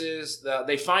notices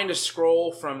they find a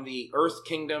scroll from the Earth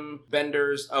Kingdom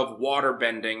benders of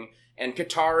waterbending, and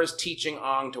Katara is teaching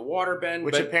Aang to waterbend.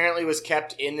 Which apparently was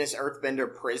kept in this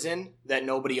Earthbender prison that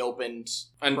nobody opened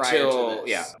until prior to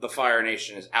this. The Fire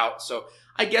Nation is out. So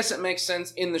I guess it makes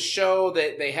sense. In the show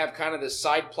that they have kind of this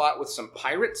side plot with some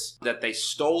pirates that they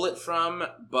stole it from,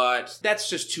 but that's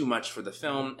just too much for the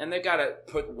film, and they've got to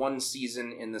put one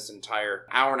season in this entire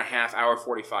hour and a half, hour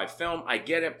 45 film. I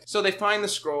get it. So they find the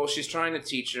scroll. She's trying to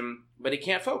teach him, but he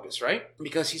can't focus, right?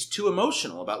 Because he's too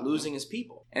emotional about losing his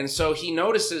people. And so he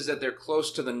notices that they're close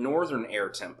to the Northern Air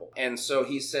Temple. And so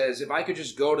he says, if I could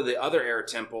just go to the other Air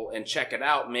Temple and check it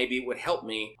out, maybe it would help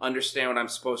me understand what I'm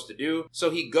supposed to do. So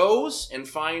he goes and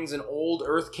finds an old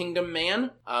Earth Kingdom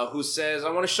man who says, I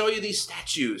want to show you these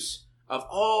statues of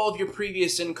all of your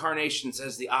previous incarnations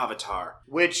as the Avatar.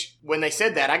 Which, when they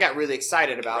said that, I got really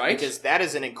excited about, because that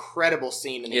is an incredible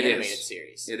scene in the animated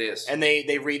series. It is. And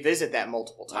they revisit that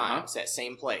multiple times, that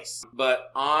same place. But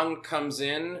Aang comes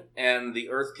in, and the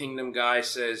Earth Kingdom guy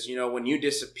says, you know, when you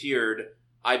disappeared,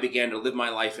 I began to live my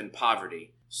life in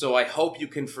poverty. So I hope you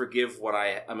can forgive what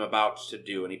I am about to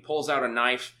do. And he pulls out a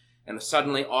knife, and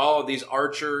suddenly all of these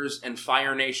archers and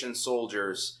Fire Nation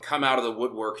soldiers come out of the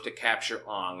woodwork to capture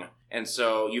Aang. And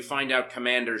so you find out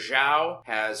Commander Zhao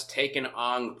has taken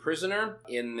Aang prisoner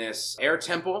in this air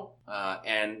temple,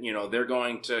 and, you know, they're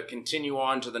going to continue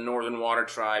on to the Northern Water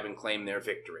Tribe and claim their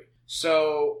victory.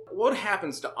 So what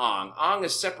happens to Aang? Aang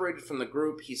is separated from the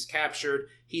group. He's captured.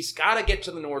 He's got to get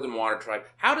to the Northern Water Tribe.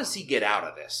 How does he get out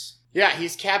of this? Yeah,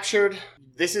 he's captured.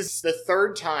 This is the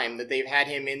third time that they've had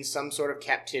him in some sort of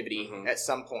captivity at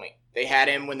some point. They had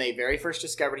him when they very first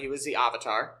discovered he was the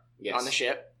Avatar on the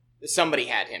ship. Somebody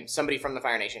had him. Somebody from the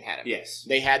Fire Nation had him. Yes.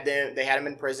 They had him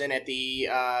in prison at the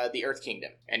Earth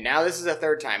Kingdom. And now this is a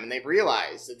third time, and they've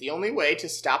realized that the only way to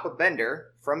stop a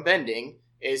bender from bending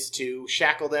is to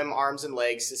shackle them arms and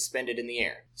legs suspended in the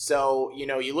air. So, you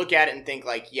know, you look at it and think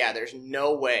like, yeah, there's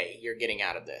no way you're getting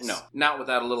out of this. No, not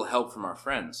without a little help from our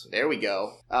friends. There we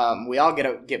go. We all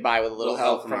get by with a little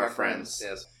help from our friends.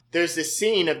 Yes. There's this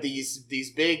scene of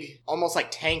these big, almost like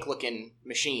tank-looking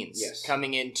machines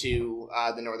coming into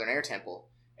the Northern Air Temple.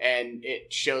 And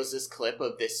it shows this clip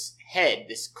of this head,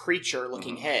 this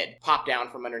creature-looking head, pop down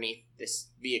from underneath this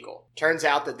vehicle. Turns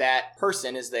out that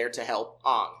person is there to help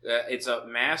Aang. It's a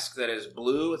mask that is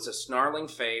blue. It's a snarling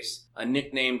face,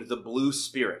 nicknamed the Blue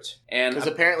Spirit. And because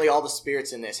apparently all the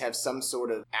spirits in this have some sort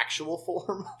of actual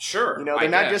form. Sure. You know, they're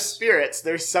not just spirits.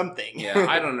 There's something. Yeah,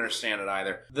 I don't understand it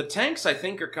either. The tanks, I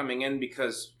think, are coming in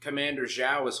because Commander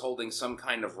Zhao is holding some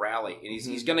kind of rally. And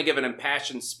he's going to give an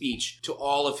impassioned speech to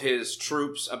all of his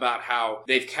troops about how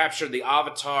they've captured the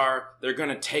Avatar. They're going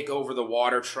to take over the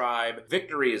Water Tribe.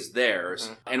 Victory is theirs.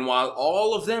 And while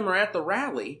all of them are at the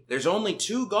rally, there's only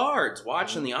 2 guards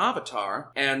watching the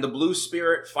Avatar, and the Blue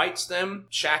Spirit fights them,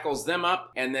 shackles them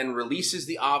up, and then releases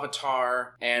the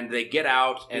Avatar, and they get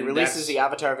out. And he releases the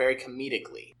Avatar very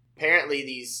comedically. apparently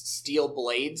these steel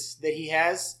blades that he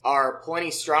has are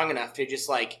plenty strong enough to just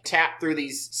like tap through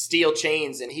these steel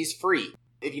chains and he's free.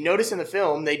 If you notice in the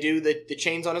film, they do the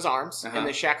chains on his arms and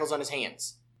the shackles on his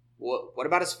hands. What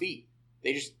about his feet?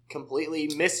 They just completely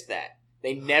missed that.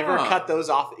 They never cut those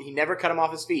off. He never cut them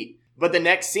off his feet. But the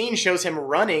next scene shows him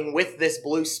running with this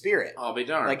blue spirit. I'll be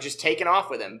darned. Like just taking off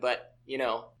with him. But,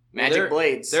 magic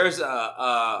blades. There's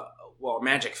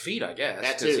magic feet, I guess.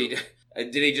 That too.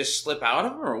 Did he just slip out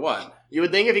of them or what? You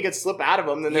would think if he could slip out of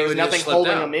them, then there was nothing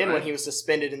holding him in when he was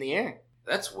suspended in the air.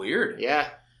 That's weird. Yeah.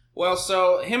 Well,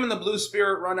 so him and the blue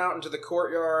spirit run out into the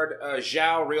courtyard.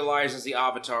 Zhao realizes the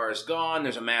Avatar is gone.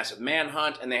 There's a massive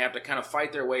manhunt, and they have to kind of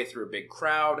fight their way through a big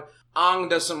crowd. Aang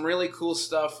does some really cool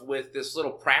stuff with this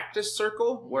little practice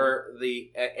circle where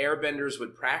the airbenders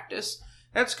would practice.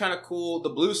 That's kind of cool. The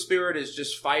blue spirit is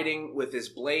just fighting with his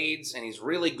blades, and he's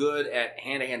really good at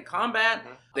hand-to-hand combat.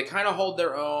 Mm-hmm. They kind of hold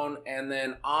their own, and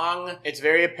then Aang... It's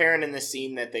very apparent in this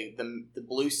scene that the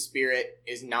blue spirit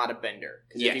is not a bender.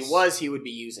 Because if he was, he would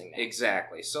be using that.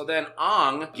 Exactly. So then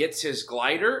Aang gets his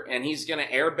glider, and he's going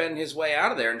to airbend his way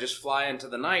out of there and just fly into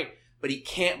the night. But he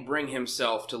can't bring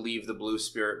himself to leave the blue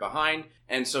spirit behind.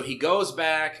 And so he goes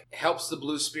back, helps the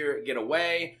blue spirit get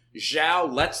away.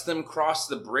 Zhao lets them cross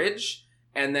the bridge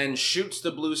and then shoots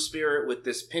the blue spirit with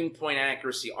this pinpoint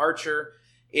accuracy archer.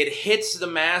 It hits the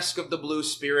mask of the blue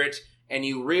spirit, and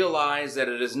you realize that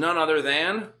it is none other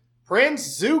than...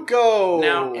 Prince Zuko!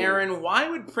 Now, Arin, why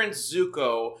would Prince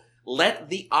Zuko let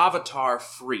the Avatar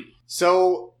free?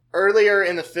 So... Earlier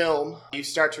in the film, you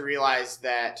start to realize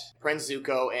that Prince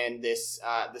Zuko and this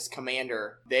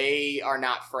commander, they are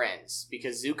not friends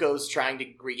because Zuko's trying to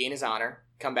regain his honor,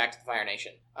 come back to the Fire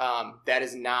Nation. That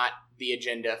is not the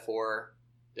agenda for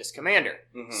this commander.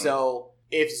 Mm-hmm. So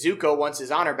if Zuko wants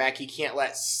his honor back, he can't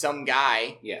let some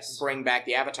guy bring back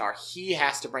the Avatar. He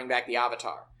has to bring back the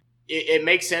Avatar. It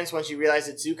makes sense once you realize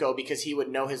it's Zuko because he would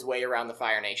know his way around the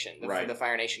Fire Nation, the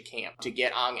Fire Nation camp, to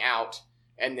get Aang out.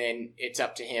 And then it's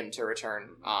up to him to return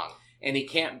Aang. And he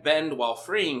can't bend while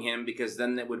freeing him because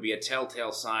then that would be a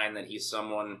telltale sign that he's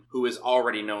someone who is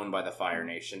already known by the Fire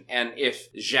Nation. And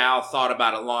if Zhao thought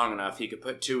about it long enough, he could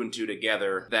put two and two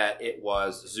together that it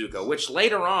was Zuko, which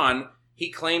later on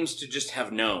he claims to just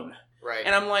have known. Right.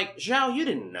 And I'm like, Zhao, you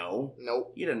didn't know.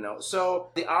 Nope. You didn't know.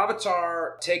 So the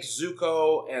Avatar takes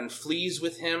Zuko and flees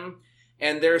with him.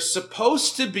 And there's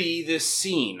supposed to be this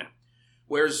scene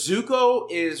where Zuko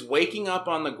is waking up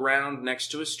on the ground next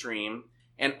to a stream,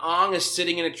 and Aang is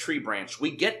sitting in a tree branch.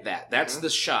 We get that. That's the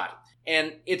shot.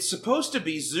 And it's supposed to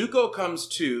be Zuko comes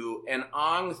to, and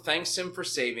Aang thanks him for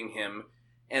saving him,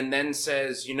 and then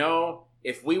says,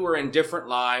 if we were in different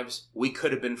lives, we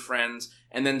could have been friends.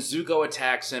 And then Zuko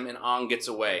attacks him, and Aang gets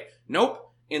away.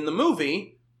 Nope. In the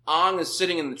movie, Aang is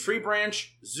sitting in the tree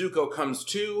branch, Zuko comes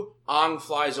to, Aang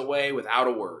flies away without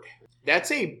a word.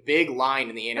 That's a big line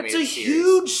in the animated series. That's a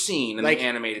huge scene in the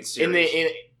animated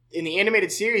series. In the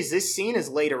animated series, this scene is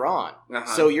later on.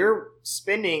 So you're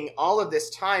spending all of this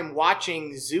time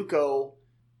watching Zuko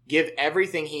give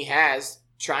everything he has,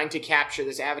 trying to capture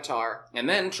this Avatar. And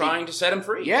then trying to set him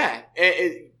free. Yeah.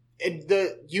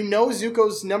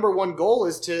 Zuko's number one goal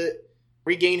is to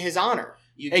regain his honor.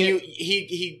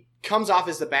 He comes off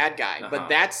as the bad guy. But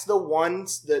that's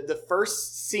the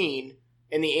first scene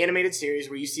in the animated series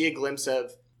where you see a glimpse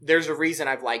of, there's a reason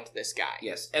I've liked this guy.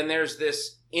 Yes, and there's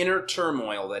this inner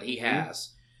turmoil that he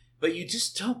has. But you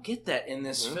just don't get that in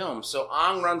this film. So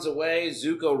Aang runs away,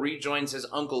 Zuko rejoins his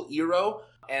uncle Iroh,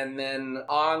 and then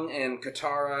Aang and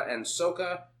Katara and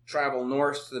Sokka travel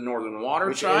north to the Northern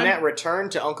Water Tribe. In that return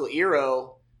to Uncle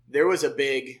Iroh, there was a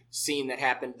big scene that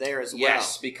happened there as well.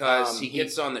 Yes, because he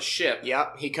gets on the ship.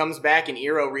 Yep. He comes back and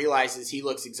Iroh realizes he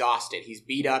looks exhausted. He's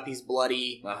beat up, he's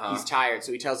bloody, he's tired,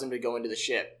 so he tells him to go into the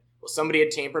ship. Well, somebody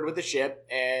had tampered with the ship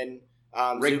and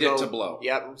rigged it to blow.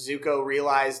 Yep. Zuko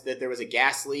realized that there was a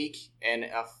gas leak and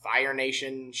a Fire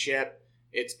Nation ship.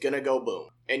 It's gonna go boom.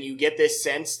 And you get this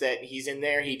sense that he's in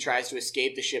there, he tries to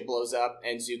escape, the ship blows up,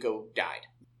 and Zuko died.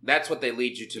 That's what they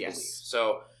lead you to believe.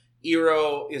 So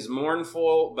Iroh is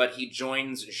mournful, but he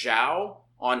joins Zhao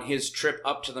on his trip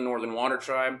up to the Northern Water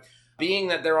Tribe. Being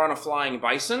that they're on a flying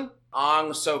bison, Aang,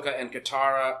 Sokka, and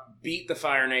Katara beat the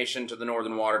Fire Nation to the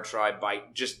Northern Water Tribe by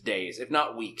just days, if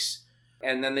not weeks.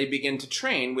 And then they begin to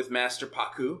train with Master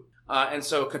Pakku. And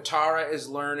so Katara is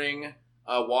learning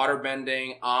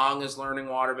waterbending. Aang is learning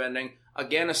waterbending.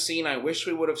 Again, a scene I wish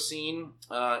we would have seen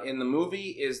in the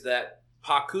movie is that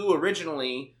Pakku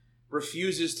originally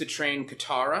refuses to train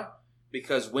Katara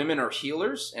because women are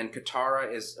healers and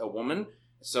Katara is a woman.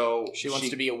 So she wants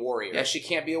to be a warrior. Yeah, she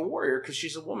can't be a warrior because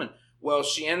she's a woman. Well,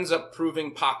 she ends up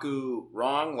proving Paku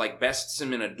wrong, like bests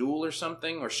him in a duel or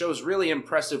something, or shows really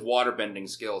impressive waterbending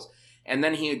skills. And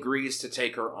then he agrees to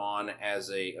take her on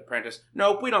as a apprentice.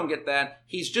 Nope, we don't get that.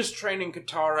 He's just training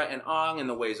Katara and Aang in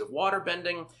the ways of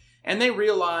waterbending. And they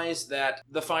realize that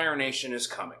the Fire Nation is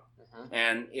coming.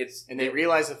 And they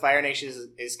realize the Fire Nation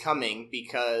is coming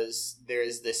because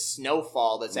there's this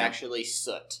snowfall that's actually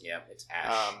soot. Yeah, it's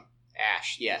ash.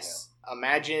 Ash, yes. Yeah.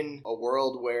 Imagine a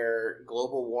world where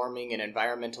global warming and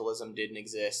environmentalism didn't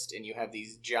exist, and you have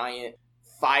these giant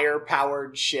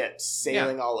fire-powered ships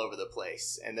sailing all over the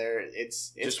place, and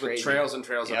it's just crazy. With trails and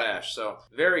trails of ash. So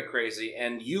very crazy.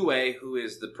 And Yue, who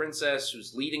is the princess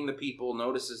who's leading the people,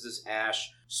 notices this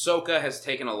ash. Sokka has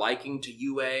taken a liking to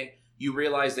Yue. You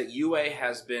realize that Yue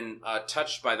has been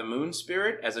touched by the moon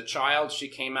spirit. As a child, she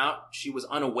came out. She was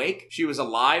unawake. She was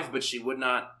alive, but she would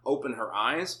not open her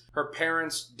eyes. Her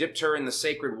parents dipped her in the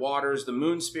sacred waters. The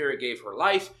moon spirit gave her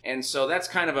life. And so that's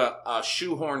kind of a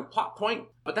shoehorn plot point.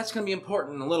 But that's going to be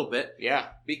important in a little bit. Yeah.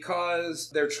 Because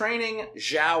they're training,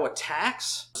 Zhao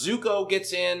attacks. Zuko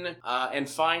gets in and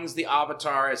finds the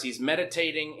Avatar as he's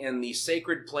meditating in the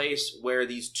sacred place where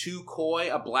these two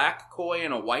koi, a black koi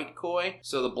and a white koi.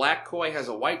 So the black koi has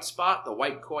a white spot, the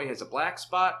white koi has a black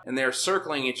spot, and they're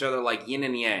circling each other like yin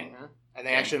and yang. Mm-hmm. And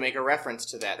they actually make a reference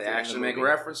to that. They actually make a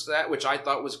reference to that, which I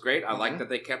thought was great. I like that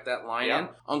they kept that line in.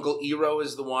 Uncle Iroh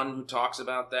is the one who talks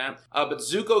about that. But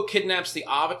Zuko kidnaps the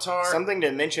Avatar. Something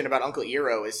to mention about Uncle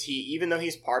Iroh is even though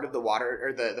he's part of the water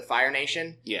or the Fire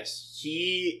Nation, yes,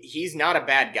 he's not a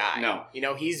bad guy.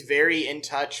 No, he's very in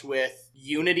touch with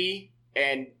unity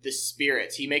and the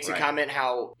spirits. He makes a comment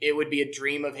how it would be a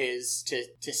dream of his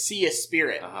to see a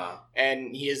spirit.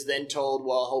 And he is then told,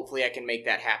 well, hopefully I can make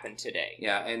that happen today.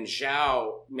 Yeah, and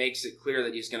Zhao makes it clear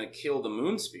that he's going to kill the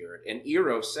moon spirit. And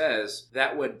Iroh says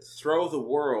that would throw the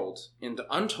world into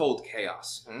untold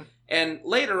chaos. Mm-hmm. And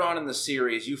later on in the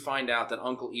series, you find out that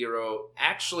Uncle Iroh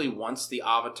actually wants the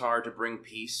Avatar to bring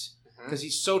peace because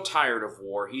he's so tired of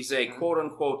war. He's a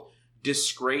quote-unquote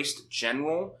disgraced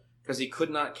general because he could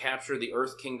not capture the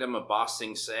Earth Kingdom of Ba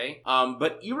Sing Se.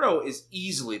 But Iroh is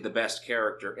easily the best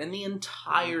character in the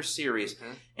entire series.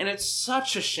 And it's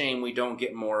such a shame we don't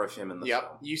get more of him in the film.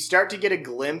 You start to get a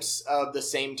glimpse of the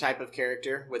same type of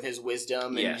character with his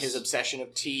wisdom and his obsession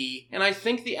of tea. And I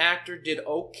think the actor did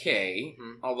okay,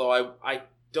 although I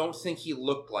don't think he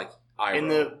looked like Iroh. In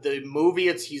the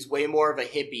movie, he's way more of a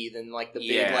hippie than like the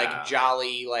big, like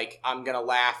jolly, like I'm gonna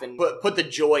laugh and put the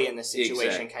joy in the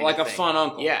situation kind like of thing. Like a fun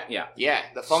uncle. Yeah,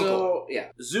 the funkle. So,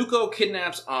 Zuko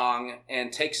kidnaps Aang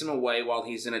and takes him away while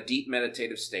he's in a deep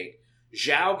meditative state.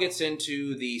 Zhao gets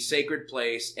into the sacred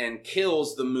place and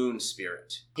kills the moon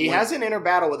spirit. He has an inner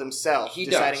battle with himself,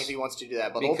 deciding if he wants to do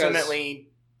that, but ultimately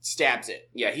stabs it.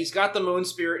 Yeah, he's got the moon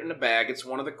spirit in a bag. It's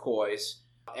one of the kois.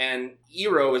 And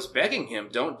Iroh is begging him,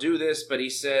 don't do this, but he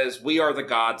says, we are the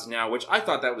gods now, which I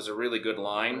thought that was a really good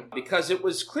line, because it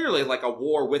was clearly like a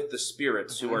war with the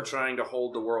spirits who are trying to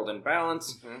hold the world in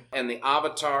balance, and the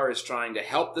Avatar is trying to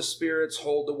help the spirits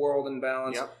hold the world in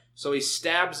balance. So he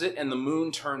stabs it, and the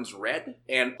moon turns red,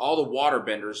 and all the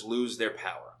waterbenders lose their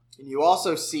power. And you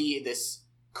also see this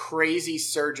crazy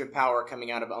surge of power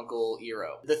coming out of Uncle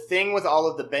Iroh. The thing with all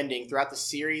of the bending throughout the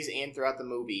series and throughout the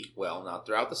movie... Well, not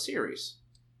throughout the series.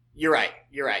 You're right.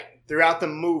 Throughout the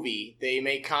movie, they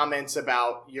make comments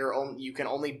about you can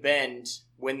only bend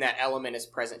when that element is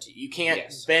present to you. You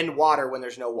can't bend water when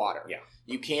there's no water. Yeah.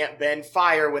 You can't bend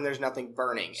fire when there's nothing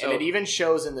burning. And it even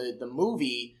shows in the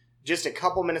movie, just a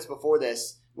couple minutes before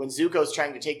this, when Zuko's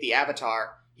trying to take the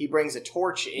Avatar, he brings a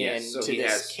torch in to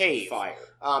this cave. Fire.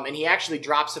 And he actually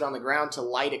drops it on the ground to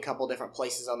light a couple different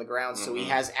places on the ground, so he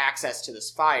has access to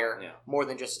this fire more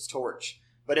than just his torch.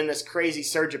 But in this crazy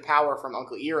surge of power from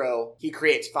Uncle Iroh, he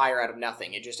creates fire out of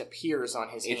nothing. It just appears on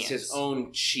his hands. It's his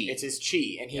own chi. It's his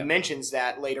chi. And he mentions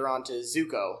that later on to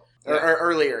Zuko. Or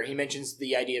earlier, he mentions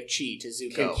the idea of chi to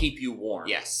Zuko. Can keep you warm.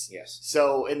 Yes.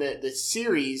 So in the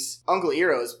series, Uncle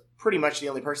Iroh is pretty much the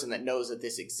only person that knows that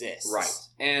this exists. Right.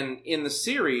 And in the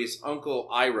series, Uncle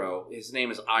Iroh, his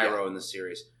name is Iroh in the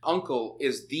series, Uncle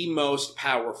is the most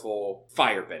powerful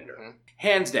firebender.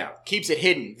 Hands down. Keeps it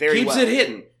hidden very well. Keeps it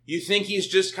hidden. You think he's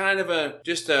just kind of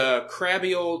a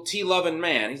crabby old tea-loving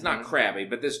man. He's not crabby,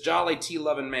 but this jolly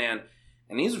tea-loving man.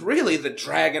 And he's really the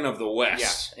Dragon of the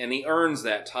West. And he earns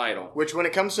that title. Which, when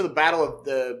it comes to the Battle of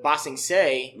the Ba Sing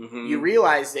Se, you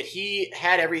realize that he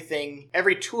had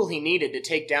every tool he needed to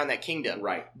take down that kingdom.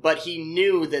 Right. But he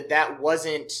knew that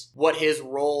wasn't what his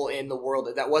role in the world,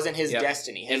 that wasn't his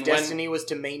destiny. His destiny was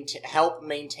to help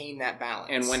maintain that balance.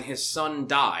 And when his son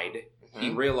died, he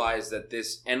realized that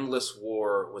this endless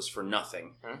war was for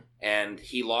nothing. And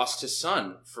he lost his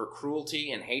son for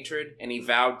cruelty and hatred, and he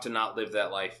vowed to not live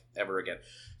that life ever again.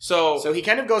 So he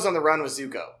kind of goes on the run with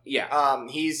Zuko. Yeah.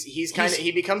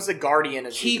 He becomes the guardian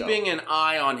of Zuko. Keeping an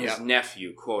eye on his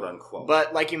nephew, quote unquote.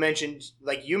 But like you mentioned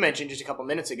just a couple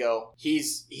minutes ago,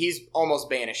 he's almost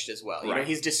banished as well. You know,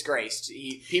 he's disgraced.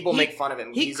 People make fun of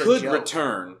him. He could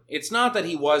return. It's not that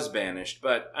he was banished,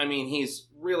 but I mean, he's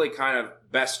really kind of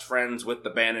best friends with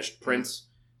the banished prince.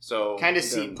 So kind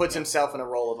of puts himself in a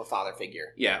role of a father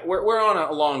figure. Yeah, we're on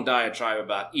a long diatribe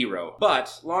about Iroh.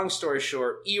 But, long story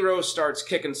short, Iroh starts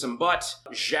kicking some butt.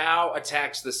 Zhao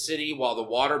attacks the city while the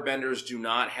waterbenders do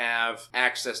not have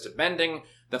access to bending.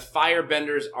 The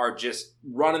firebenders are just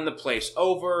running the place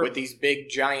over. With these big,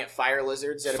 giant fire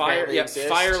lizards that apparently exist.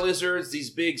 Fire lizards,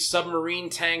 these big submarine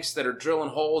tanks that are drilling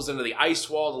holes into the ice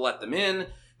wall to let them in.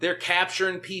 They're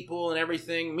capturing people and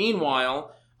everything.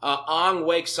 Meanwhile, Aang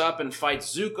wakes up and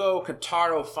fights Zuko.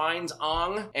 Kotaro finds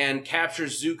Aang and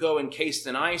captures Zuko encased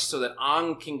in ice so that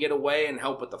Aang can get away and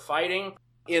help with the fighting.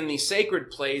 In the sacred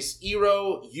place,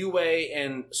 Iroh, Yue,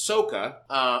 and Sokka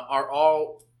are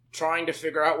all trying to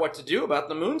figure out what to do about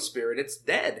the moon spirit. It's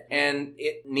dead, and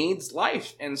it needs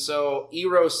life. And so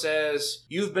Iroh says,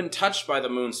 "You've been touched by the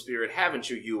moon spirit, haven't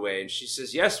you, Yue?" And she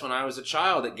says, "Yes, when I was a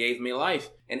child, it gave me life."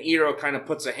 And Iroh kind of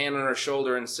puts a hand on her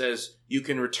shoulder and says, "You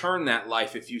can return that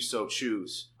life if you so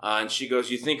choose." And she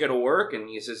goes, "You think it'll work?" And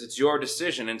he says, "It's your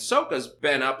decision." And Sokka's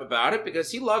been up about it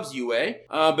because he loves Yue.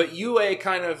 But Yue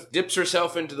kind of dips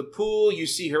herself into the pool. You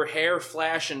see her hair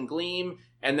flash and gleam.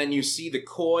 And then you see the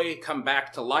koi come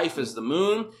back to life as the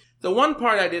moon. The one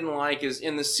part I didn't like is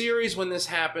in the series when this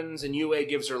happens and Yue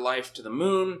gives her life to the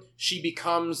moon, she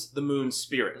becomes the moon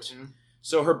spirit.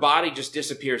 So her body just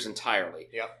disappears entirely.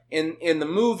 In the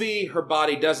movie, her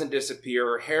body doesn't disappear,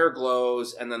 her hair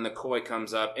glows, and then the koi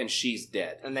comes up and she's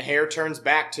dead. And the hair turns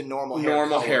back to normal hair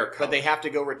color. But they have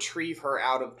to go retrieve her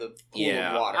out of the pool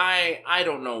of water. I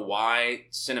don't know why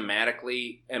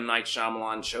cinematically M. Night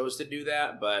Shyamalan chose to do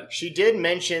that, but... She did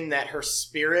mention that her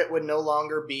spirit would no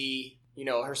longer be,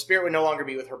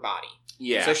 with her body.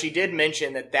 Yeah. So she did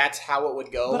mention that that's how it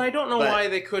would go. But I don't know why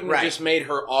they couldn't have just made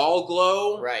her all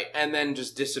glow and then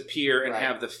just disappear and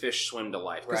have the fish swim to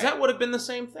life. Because that would have been the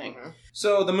same thing.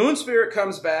 So the moon spirit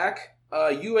comes back.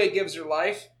 Yue gives her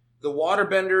life. The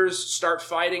waterbenders start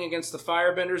fighting against the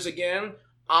firebenders again.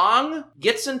 Aang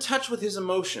gets in touch with his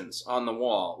emotions on the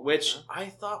wall, which I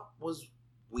thought was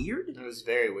weird. It was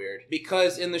very weird.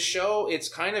 Because in the show, it's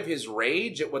kind of his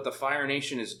rage at what the Fire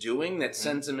Nation is doing that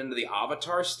sends him into the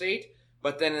Avatar state.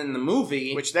 But then in the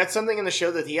movie... Which that's something in the show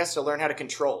that he has to learn how to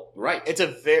control. Right.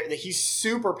 He's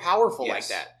super powerful like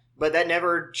that. But that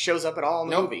never shows up at all in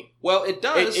the movie. Well, it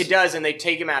does. It does, and they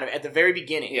take him out of it at the very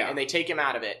beginning. And they take him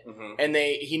out of it, and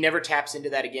he never taps into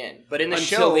that again. But in the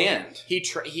show, the end,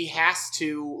 he has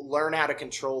to learn how to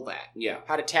control that. Yeah,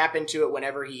 how to tap into it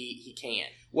whenever he can.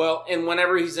 Well, and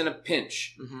whenever he's in a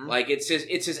pinch, like it's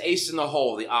his ace in the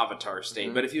hole, the Avatar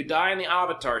state. But if you die in the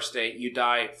Avatar state, you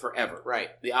die forever. Right.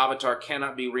 The Avatar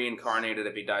cannot be reincarnated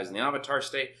if he dies in the Avatar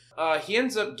state. He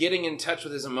ends up getting in touch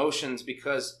with his emotions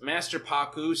because Master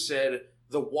Paku said,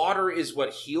 "The water is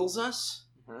what heals us."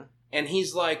 And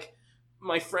he's like,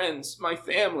 "My friends, my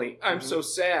family, I'm so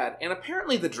sad." And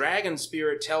apparently the dragon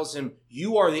spirit tells him,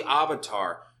 "You are the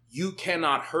Avatar. You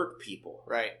cannot hurt people."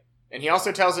 Right. And he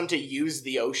also tells him to use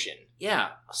the ocean. Yeah.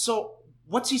 So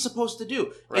what's he supposed to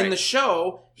do? Right. In the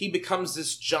show, he becomes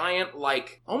this giant,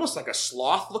 like, almost like a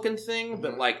sloth-looking thing,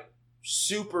 but, like,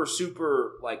 super,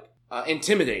 super, like,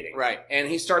 intimidating. Right. And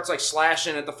he starts, like,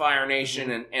 slashing at the Fire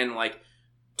Nation and, like,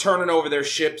 turning over their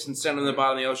ships and sending them to the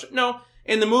bottom of the ocean. No.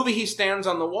 In the movie, he stands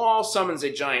on the wall, summons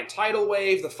a giant tidal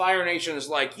wave. The Fire Nation is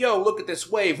like, "Yo, look at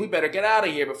this wave. We better get out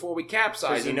of here before we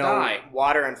capsize and die."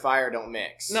 Water and fire don't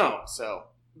mix. No. So...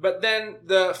 But then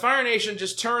the Fire Nation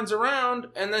just turns around,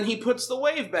 and then he puts the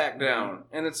wave back down.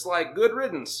 And it's like, good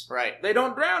riddance. Right. They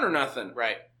don't drown or nothing.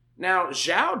 Right. Now,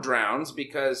 Zhao drowns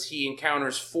because he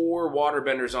encounters 4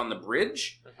 waterbenders on the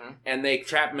bridge, and they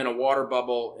trap him in a water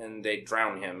bubble, and they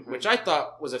drown him, which I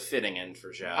thought was a fitting end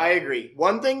for Zhao. I agree.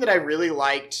 One thing that I really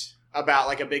liked about,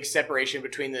 like, a big separation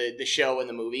between the show and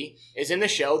the movie is in the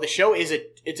show is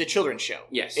it's a children's show.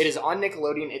 Yes. It is on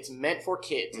Nickelodeon. It's meant for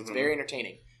kids. It's very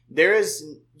entertaining.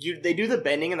 They do the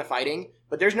bending and the fighting,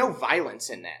 but there's no violence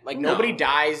in that. Like, nobody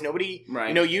dies, nobody...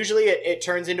 Right. Usually it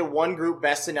turns into one group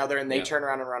bests another, and they turn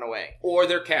around and run away. Or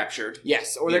they're captured.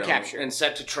 Yes, or they're captured. And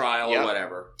set to trial or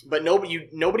whatever. But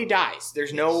nobody dies.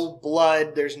 There's no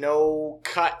blood, there's no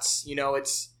cuts.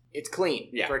 It's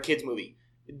clean for a kid's movie.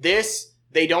 This,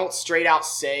 they don't straight out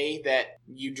say that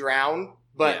you drown,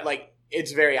 but, like...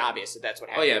 it's very obvious that that's what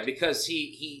Oh happened. yeah, because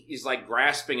he's like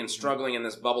grasping and struggling in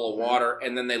this bubble of water,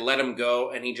 and then they let him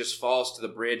go, and he just falls to the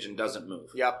bridge and doesn't move.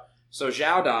 Yep. So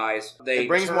Zhao dies. It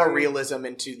brings more realism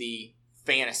into the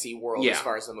fantasy world as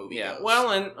far as the movie goes.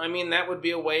 Well, and I mean, that would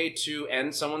be a way to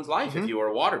end someone's life if you were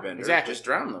a waterbender. Exactly. Just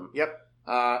drown them. Yep.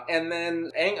 And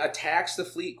then Aang attacks the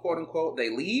fleet, quote unquote. They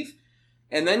leave.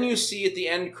 And then you see at the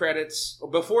end credits, or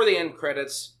before the end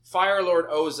credits, Fire Lord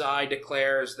Ozai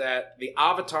declares that the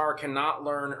Avatar cannot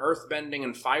learn earthbending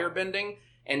and firebending,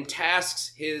 and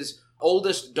tasks his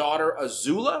oldest daughter,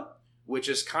 Azula, which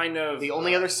is kind of... the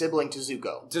only other sibling to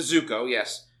Zuko. To Zuko,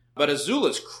 yes. But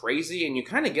Azula's crazy, and you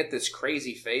kind of get this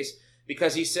crazy face,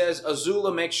 because he says,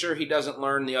 Azula, make sure he doesn't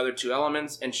learn the other two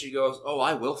elements, and she goes, oh,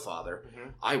 I will, Father. Mm-hmm.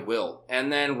 I will.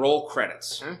 And then roll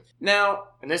credits. Mm-hmm. Now...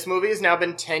 and this movie has now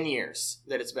been 10 years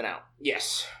that it's been out.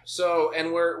 Yes. So,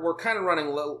 and we're kind of running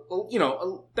a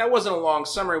little, that wasn't a long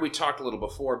summary, we talked a little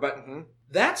before, but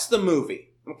that's the movie.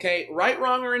 Okay, right,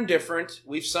 wrong, or indifferent,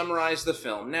 we've summarized the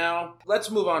film. Now,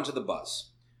 let's move on to the buzz.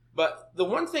 But the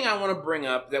one thing I want to bring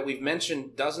up that we've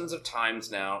mentioned dozens of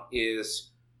times now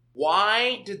is,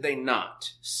 why did they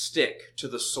not stick to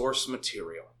the source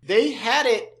material? They had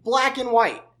it black and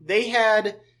white. They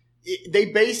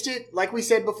based it, like we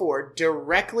said before,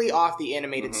 directly off the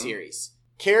animated series.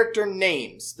 Character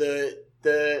names,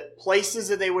 the places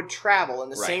that they would travel in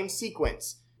the same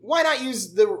sequence. Why not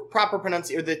use the proper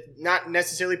pronunciation, or the not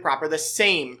necessarily proper, the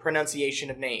same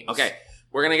pronunciation of names? Okay,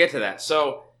 we're going to get to that.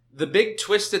 So, the big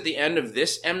twist at the end of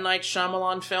this M. Night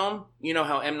Shyamalan film, you know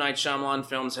how M. Night Shyamalan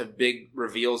films have big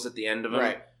reveals at the end of them?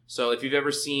 Right. So, if you've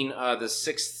ever seen The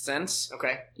Sixth Sense,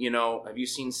 okay, have you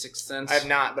seen Sixth Sense? I have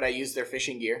not, but I use their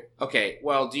fishing gear. Okay,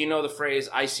 well, do you know the phrase,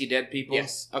 I see dead people?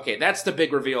 Yes. Okay, that's the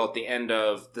big reveal at the end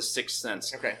of The Sixth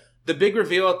Sense. Okay. The big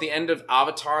reveal at the end of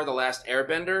Avatar, The Last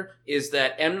Airbender, is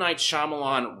that M. Night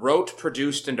Shyamalan wrote,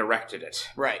 produced, and directed it.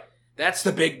 Right. That's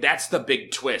the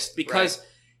big twist, because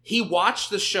he watched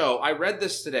the show. I read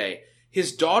this today.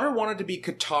 His daughter wanted to be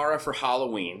Katara for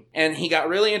Halloween, and he got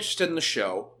really interested in the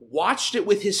show, watched it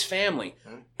with his family.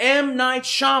 M. Night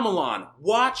Shyamalan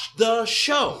watched the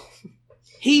show.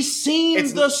 He's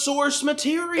seen the source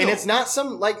material. And it's not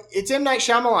it's M. Night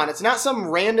Shyamalan. It's not some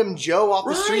random Joe off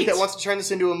the street that wants to turn this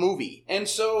into a movie. And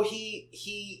so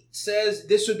he says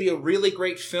this would be a really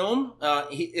great film.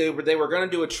 They were going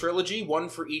to do a trilogy, one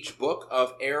for each book,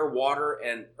 of air, water,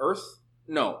 and earth.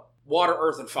 No, water,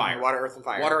 earth, and fire. Water, earth, and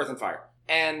fire. Water, earth, and fire.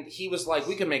 And he was like,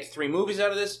 we can make 3 movies out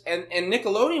of this. And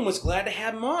Nickelodeon was glad to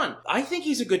have him on. I think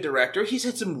he's a good director. He's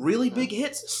had some really big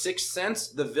hits. Sixth Sense,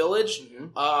 The Village.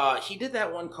 He did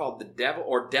that one called The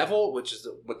Devil, which is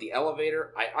with the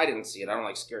elevator. I didn't see it. I don't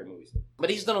like scary movies.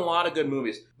 But he's done a lot of good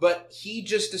movies. But he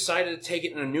just decided to take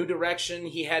it in a new direction.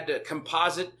 He had to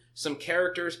composite some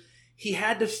characters. He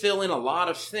had to fill in a lot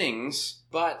of things.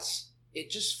 But it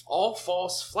just all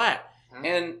falls flat.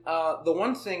 And the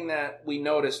one thing that we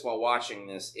noticed while watching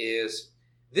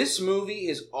this movie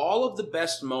is all of the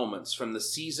best moments from the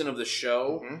season of the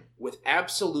show with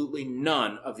absolutely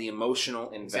none of the emotional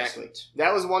investment. Exactly.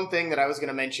 That was one thing that I was going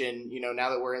to mention, now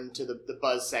that we're into the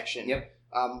buzz section. Yep.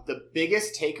 The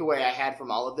biggest takeaway I had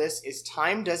from all of this is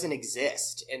time doesn't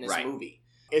exist in this movie.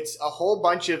 It's a whole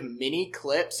bunch of mini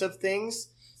clips of things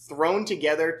thrown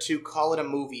together to call it a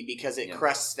movie because it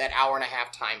crusts that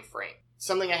hour-and-a-half time frame.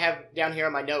 Something I have down here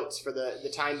on my notes for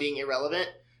the time being irrelevant.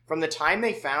 From the time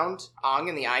they found Aang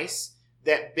in the ice,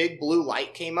 that big blue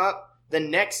light came up. The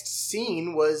next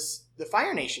scene was the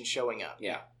Fire Nation showing up.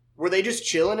 Yeah. Were they just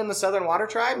chilling in the Southern Water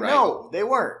Tribe? Right. No, they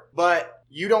weren't. But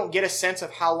you don't get a sense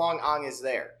of how long Aang is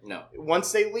there. No.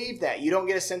 Once they leave that, you don't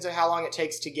get a sense of how long it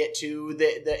takes to get to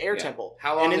the air temple.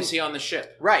 How long is he on the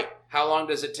ship? Right. How long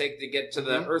does it take to get to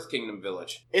the Earth Kingdom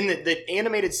village? In the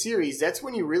animated series, that's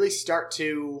when you really start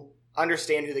to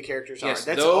understand who the characters are.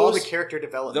 That's all the character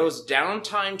development. Those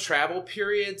downtime travel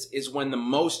periods is when the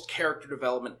most character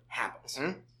development happens.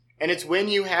 And it's when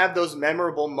you have those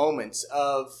memorable moments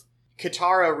of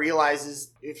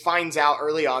Katara finds out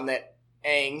early on that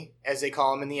Aang, as they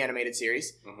call him in the animated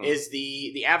series, is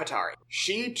the Avatar.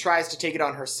 She tries to take it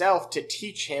on herself to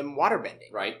teach him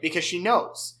waterbending. Right. Because she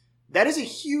knows. That is a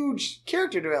huge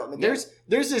character development. Yeah.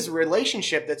 There's this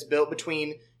relationship that's built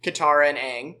between Katara and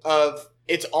Aang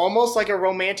it's almost like a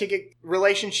romantic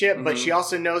relationship, but she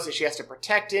also knows that she has to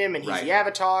protect him, and he's the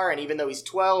Avatar, and even though he's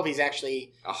 12, he's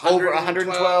actually over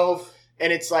 112.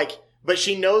 And it's like, but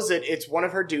she knows that it's one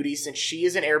of her duties, since she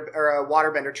is an air or a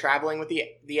waterbender traveling with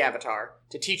the Avatar,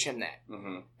 to teach him that.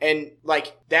 And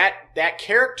like that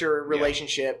character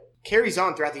relationship carries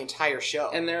on throughout the entire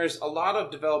show. And there's a lot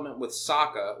of development with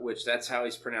Sokka, which that's how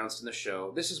he's pronounced in the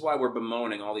show. This is why we're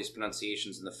bemoaning all these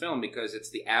pronunciations in the film, because it's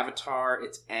the Avatar,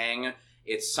 it's Aang,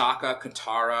 it's Sokka,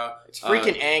 Katara. It's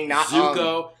freaking Aang, not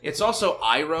Zuko. It's also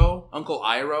Iroh, Uncle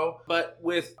Iroh. But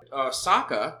with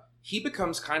Sokka, he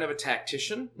becomes kind of a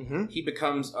tactician. Mm-hmm. He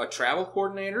becomes a travel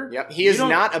coordinator. Yep, he is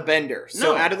not a bender.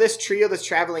 So No. out of this trio that's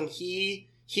traveling, he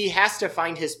has to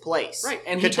find his place. Right,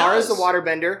 and Katara's the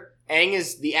waterbender. Aang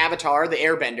is the Avatar, the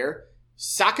airbender.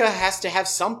 Sokka has to have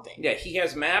something. Yeah, he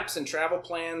has maps and travel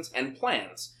plans and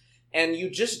plans. And you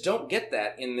just don't get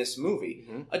that in this movie.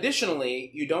 Mm-hmm. Additionally,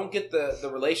 you don't get the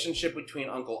relationship between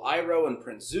Uncle Iroh and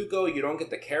Prince Zuko. You don't get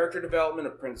the character development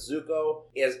of Prince Zuko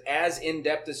as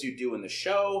in-depth as you do in the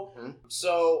show. Mm-hmm.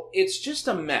 So it's just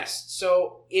a mess.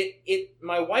 So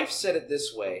my wife said it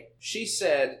this way. She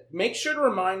said, make sure to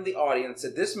remind the audience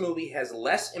that this movie has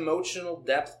less emotional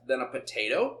depth than a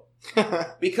potato.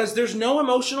 Because there's no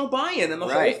emotional buy-in in the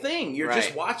whole thing. You're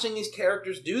just watching these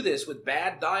characters do this with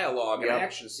bad dialogue and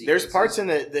action sequences. There's parts in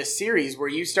the series where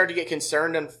you start to get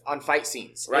concerned on fight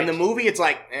scenes. Right. In the movie, it's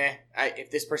like, if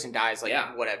this person dies,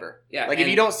 whatever. Yeah, like, if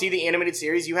you don't see the animated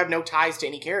series, you have no ties to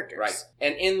any characters. Right.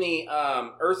 And in the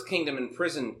Earth Kingdom and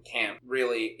prison camp,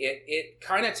 really, it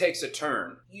kind of takes a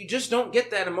turn. You just don't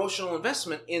get that emotional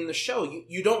investment in the show.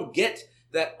 You don't get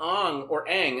that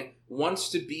Aang wants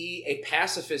to be a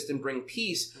pacifist and bring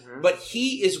peace, but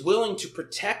he is willing to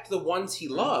protect the ones he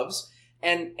loves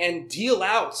and deal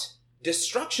out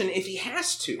destruction if he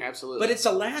has to. Absolutely. But it's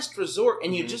a last resort,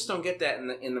 and you just don't get that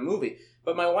in the movie.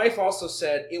 But my wife also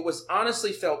said it was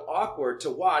honestly felt awkward to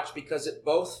watch because it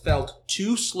both felt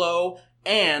too slow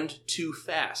and too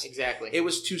fast. Exactly. It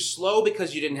was too slow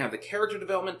because you didn't have the character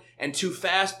development, and too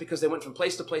fast because they went from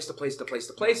place to place to place to place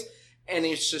to place. And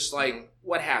it's just like,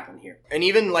 what happened here? And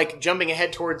even like jumping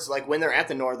ahead towards like when they're at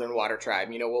the Northern Water Tribe,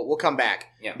 we'll come back.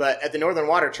 Yeah. But at the Northern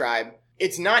Water Tribe,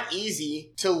 it's not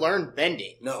easy to learn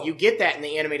bending. No. You get that in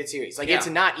the animated series. Like, it's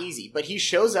not easy. But he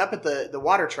shows up at the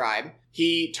Water Tribe.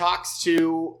 He talks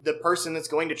to the person that's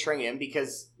going to train him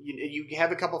because you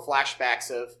have a couple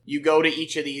flashbacks of you go to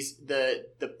each of these,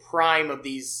 the prime of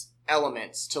these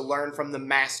elements to learn from the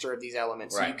master of these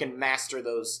elements. So you can master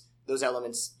those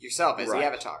elements yourself as the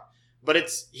Avatar. But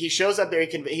he shows up there,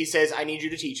 he says, I need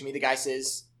you to teach me. The guy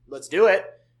says, let's do it.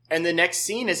 And the next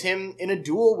scene is him in a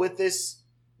duel with this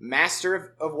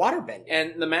master of waterbending.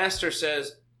 And the master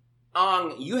says,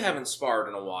 Aang, you haven't sparred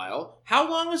in a while. How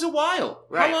long is a while?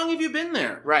 Right. How long have you been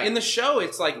there? Right. In the show,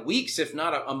 it's like weeks, if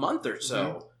not a month or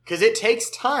so. Because it takes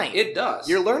time. It does.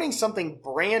 You're learning something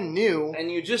brand new.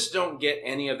 And you just don't get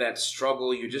any of that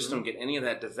struggle. You just don't get any of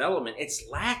that development. It's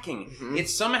lacking.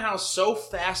 It's somehow so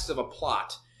fast of a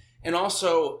plot. And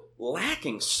also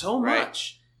lacking so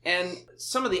much. And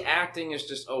some of the acting is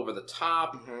just over the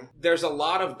top. There's a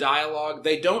lot of dialogue.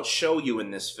 They don't show you in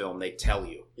this film. They tell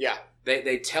you. Yeah.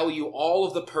 They tell you all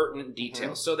of the pertinent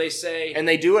details. So they say... And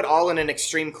they do it all in an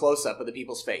extreme close-up of the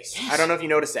people's face. Yes. I don't know if you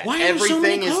noticed that. Why are there so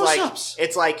many close-ups?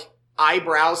 It's like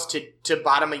eyebrows to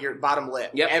bottom of your bottom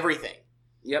lip. Yep. Everything.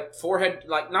 Yep. Forehead,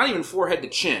 like not even forehead to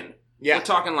chin. Yeah. We're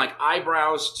talking like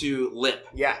eyebrows to lip.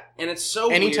 Yeah. And it's so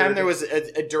Anytime weird. there was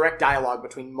a direct dialogue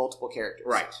between multiple characters.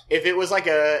 Right. If it was like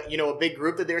a big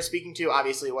group that they were speaking to,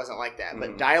 obviously it wasn't like that.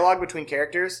 But dialogue between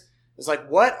characters is like,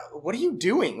 what are you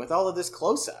doing with all of this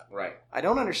close-up? Right. I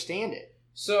don't understand it.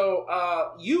 So,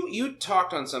 you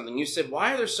talked on something. You said,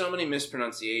 why are there so many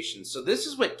mispronunciations? So this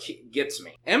is what gets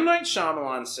me. M. Night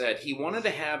Shyamalan said he wanted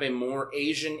to have a more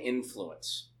Asian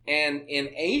influence. And in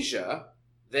Asia,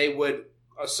 they would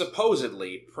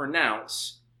supposedly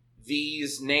pronounce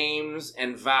these names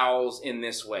and vowels in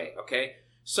this way, okay?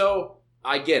 So,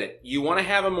 I get it. You want to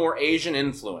have a more Asian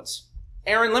influence.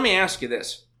 Arin, let me ask you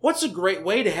this. What's a great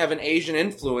way to have an Asian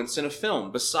influence in a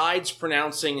film besides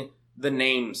pronouncing the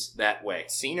names that way?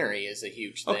 Scenery is a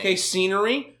huge thing. Okay,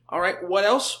 scenery. All right, what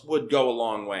else would go a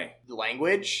long way?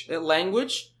 Language.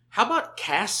 Language? How about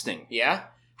casting? Yeah.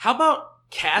 How about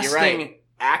casting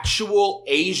actual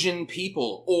Asian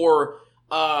people or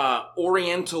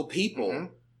Oriental people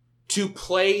to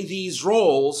play these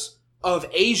roles of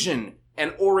Asian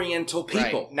and Oriental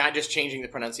people? Right. Not just changing the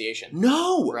pronunciation.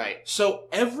 No. Right. So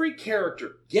every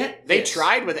character, They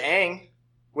tried with Aang.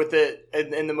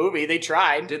 In the movie, they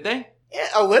tried. Did they? Yeah,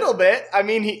 a little bit. I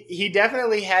mean, he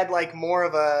definitely had like more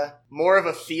of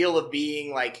a feel of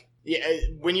being like. Yeah,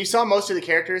 when you saw most of the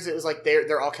characters, it was like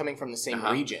they're all coming from the same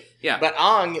region. Yeah. But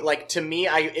Aang, like to me,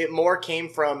 it more came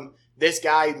from this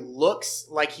guy looks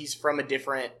like he's from a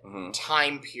different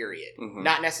time period,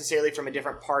 not necessarily from a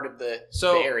different part of the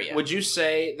area. Would you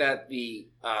say that the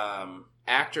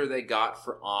actor they got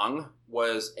for Aang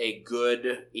was a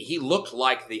good. He looked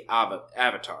like the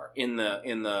Avatar in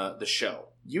the show.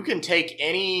 You can take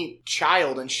any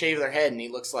child and shave their head, and he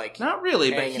looks like not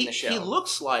really, Aang but in the show. He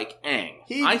looks like Aang.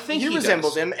 I think he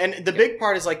resembles him, and the big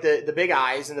part is like the big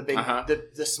eyes and the big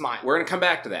the smile. We're gonna come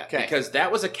back to that because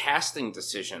that was a casting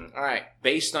decision. All right,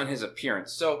 based on his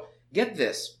appearance. So get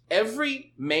this: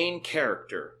 every main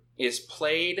character is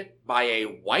played by a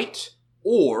white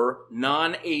or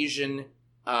non-Asian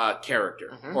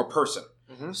character or person.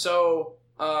 Mm-hmm. So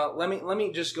let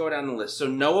me just go down the list. So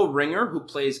Noah Ringer, who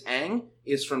plays Aang,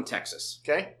 is from Texas.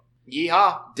 Okay.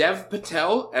 Yeehaw. Dev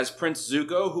Patel as Prince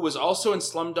Zuko, who was also in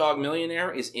Slumdog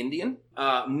Millionaire, is Indian.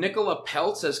 Nicola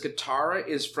Peltz as Katara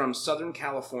is from Southern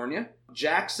California.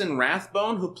 Jackson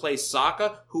Rathbone, who plays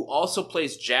Sokka, who also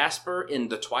plays Jasper in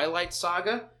the Twilight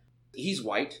Saga, he's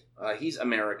white. He's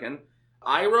American.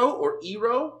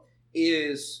 Iroh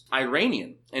is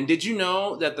Iranian. And did you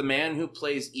know that the man who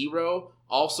plays Iroh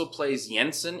also plays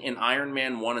Jensen in Iron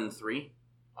Man 1 and 3?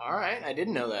 All right, I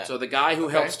didn't know that. So the guy who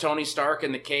helps Tony Stark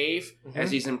in the cave as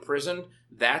he's imprisoned,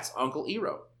 that's Uncle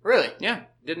Iroh. Really? Yeah,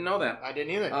 didn't know that. I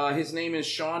didn't either. His name is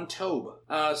Sean Tobe.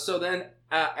 So then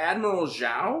Admiral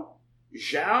Zhao.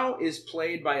 Zhao is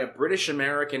played by a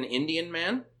British-American Indian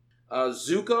man.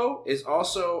 Zuko is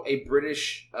also a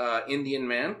British Indian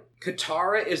man.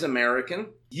 Katara is American.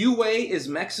 Yue is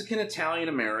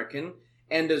Mexican-Italian-American.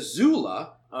 And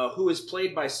Azula, who is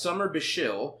played by Summer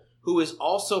Bishil, who is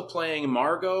also playing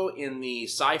Margot in the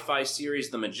sci-fi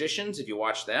series The Magicians, if you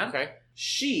watch that. Okay.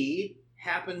 She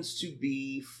happens to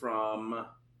be from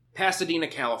Pasadena,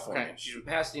 California. Okay. She's from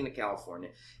Pasadena, California.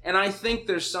 And I think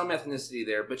there's some ethnicity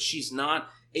there, but she's not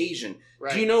Asian.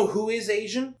 Right. Do you know who is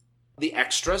Asian? The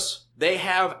extras. They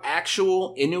have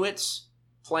actual Inuits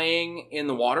playing in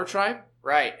the Water Tribe.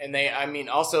 Right. And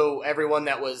also everyone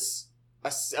that was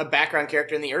a background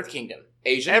character in the Earth Kingdom.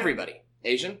 Asian. Everybody.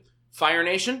 Asian. Fire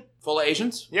Nation, full of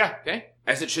Asians. Yeah. Okay.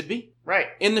 As it should be. Right.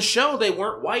 In the show, they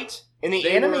weren't white. In the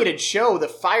animated show, the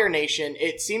Fire Nation,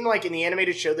 it seemed like in the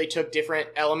animated show they took different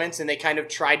elements and they kind of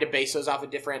tried to base those off of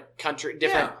different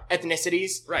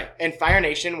ethnicities. Right. And Fire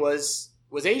Nation was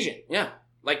Asian. Yeah.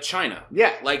 Like China.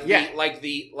 Yeah. Like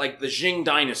the Jing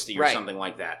dynasty or something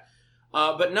like that.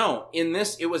 But no, in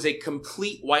this it was a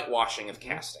complete whitewashing of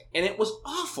casting. And it was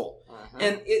awful. Uh-huh.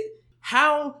 And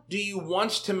how do you want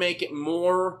to make it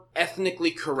more ethnically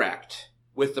correct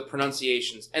with the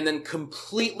pronunciations and then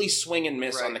completely swing and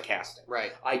miss on the casting?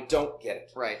 Right. I don't get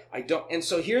it. Right. I don't. And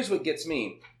so here's what gets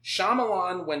me.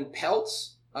 Shyamalan, when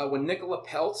Nicola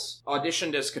Peltz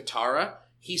auditioned as Katara,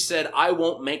 he said, I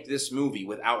won't make this movie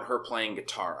without her playing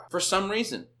Katara. For some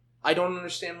reason. I don't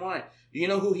understand why. Do you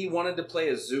know who he wanted to play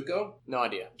as Zuko? No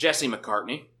idea. Jesse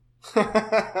McCartney.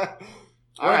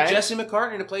 All right. Jesse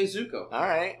McCartney to play Zuko. All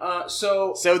right.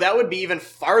 So that would be even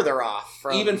farther off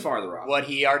from what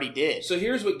he already did. So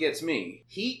here's what gets me.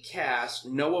 He cast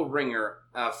Noah Ringer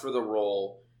for the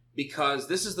role because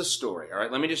this is the story. All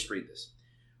right, let me just read this.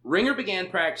 Ringer began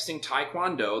practicing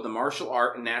Taekwondo, the martial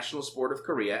art and national sport of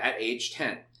Korea, at age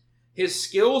 10. His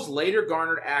skills later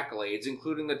garnered accolades,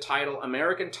 including the title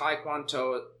American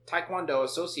Taekwondo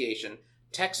Association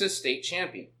Texas State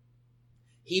Champion.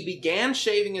 He began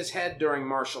shaving his head during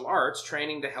martial arts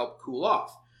training to help cool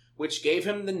off, which gave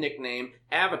him the nickname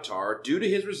Avatar due to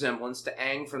his resemblance to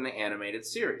Aang from the animated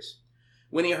series.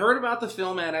 When he heard about the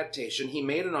film adaptation, he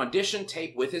made an audition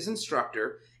tape with his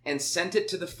instructor and sent it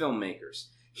to the filmmakers.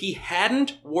 He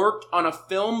hadn't worked on a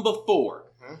film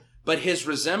before, but his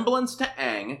resemblance to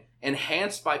Aang,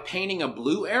 enhanced by painting a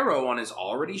blue arrow on his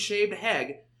already shaved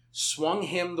head, swung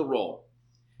him the role.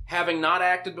 Having not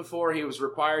acted before, he was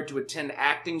required to attend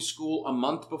acting school a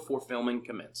month before filming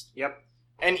commenced. Yep.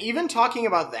 And even talking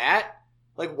about that,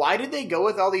 like, why did they go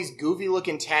with all these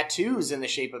goofy-looking tattoos in the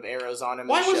shape of arrows on him?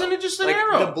 Why wasn't it just an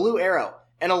arrow? The blue arrow.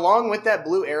 And along with that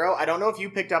blue arrow, I don't know if you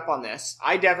picked up on this.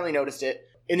 I definitely noticed it.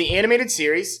 In the animated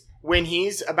series, when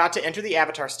he's about to enter the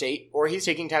Avatar state, or he's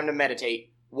taking time to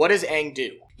meditate, what does Aang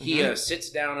do? He sits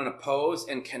down in a pose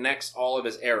and connects all of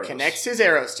his arrows. Connects his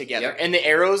arrows together. Yep. And the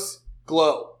arrows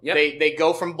glow. Yep. They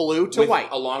go from blue to white.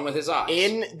 Along with his eyes.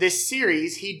 In this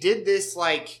series, he did this,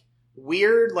 like,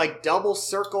 weird, like, double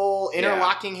circle,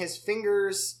 interlocking his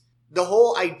fingers. The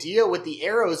whole idea with the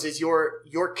arrows is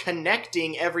you're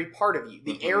connecting every part of you.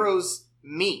 The arrows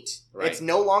meet. Right. It's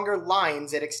no longer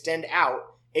lines that extend out.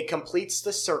 It completes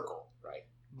the circle. Right.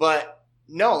 But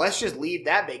no, let's just leave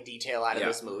that big detail out of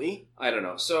this movie. I don't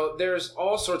know. So there's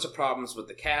all sorts of problems with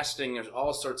the casting. There's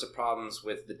all sorts of problems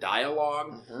with the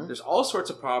dialogue. Mm-hmm. There's all sorts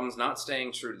of problems not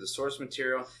staying true to the source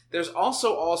material. There's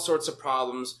also all sorts of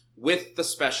problems with the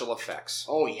special effects.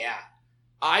 Oh, yeah.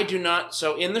 I do not.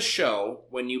 So in the show,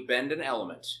 when you bend an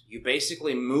element, you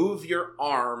basically move your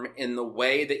arm in the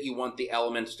way that you want the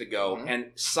element to go,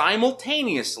 and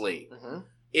simultaneously,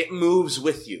 it moves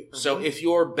with you. So if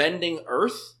you're bending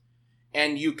earth,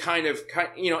 and you kind of,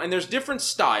 and there's different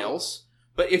styles,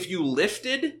 but if you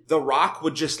lifted, the rock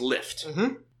would just lift.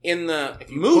 In the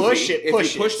movie, if you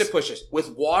pushed, it pushes.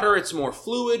 With water, it's more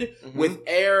fluid. With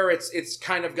air, it's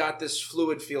kind of got this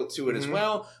fluid feel to it as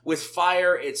well. With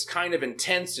fire, it's kind of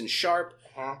intense and sharp.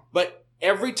 But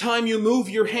every time you move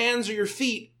your hands or your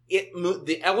feet,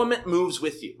 the element moves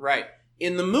with you. Right.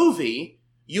 In the movie,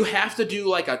 you have to do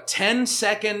like a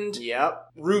 10-second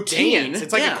routine. Dance.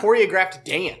 It's like a choreographed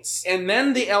dance. And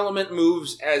then the element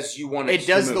moves as you want it to move. It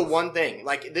does the one thing.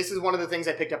 Like, this is one of the things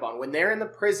I picked up on. When they're in the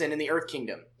prison in the Earth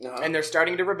Kingdom, and they're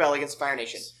starting to rebel against Fire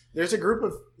Nation, there's a group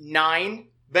of 9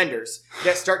 benders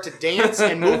that start to dance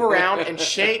and move around and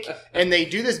shake, and they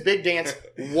do this big dance.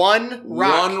 One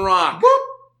rock. Boop,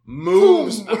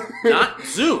 moves. Not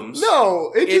zooms.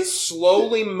 No. It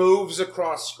slowly moves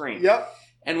across screen. Yep.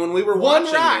 And when we were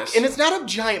watching this... And it's not a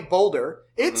giant boulder.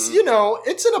 It's,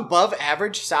 it's an above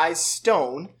average size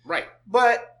stone. Right.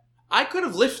 But... I could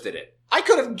have lifted it. I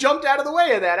could have jumped out of the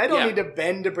way of that. I don't need to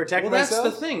bend to protect myself.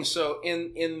 That's the thing. So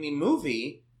in the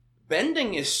movie,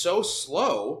 bending is so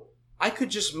slow, I could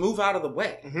just move out of the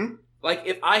way. Like,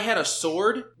 if I had a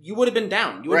sword, you would have been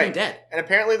down. You would have been dead. And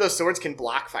apparently those swords can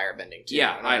block fire bending, too.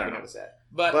 Yeah, I don't know. That.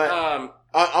 But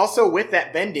also with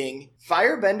that bending,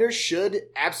 firebenders should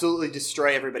absolutely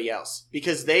destroy everybody else.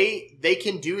 Because they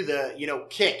can do the,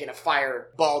 kick and a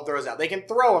fireball throws out. They can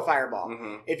throw a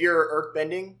fireball. If you're earth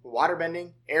bending, water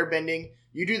bending, air bending,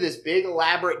 you do this big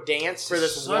elaborate dance for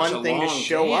this one thing to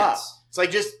show up. It's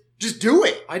like, just do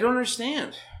it. I don't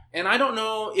understand. And I don't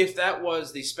know if that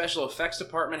was the special effects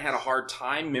department had a hard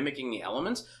time mimicking the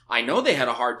elements. I know they had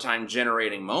a hard time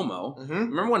generating Momo.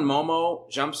 Remember when Momo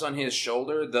jumps on his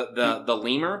shoulder, the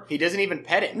lemur? He doesn't even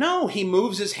pet it. No, he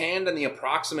moves his hand in the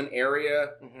approximate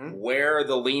area where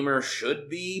the lemur should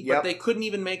be, but they couldn't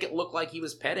even make it look like he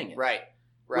was petting it. Right.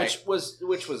 Which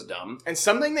was dumb. And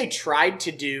something they tried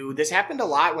to do, this happened a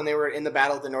lot when they were in the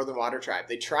Battle of the Northern Water Tribe.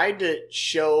 They tried to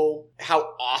show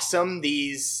how awesome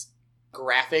these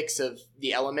graphics of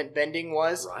the element bending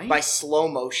was by slow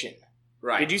motion.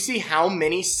 Right. Did you see how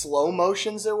many slow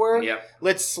motions there were? Yep.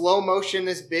 Let's slow motion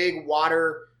this big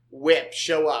water whip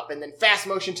show up, and then fast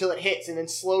motion till it hits, and then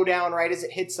slow down right as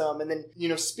it hits them, and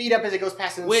then, speed up as it goes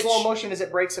past, and then slow motion as it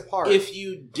breaks apart. If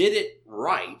you did it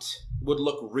right, would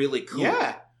look really cool.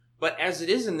 Yeah. But as it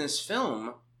is in this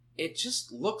film, it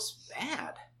just looks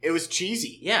bad. It was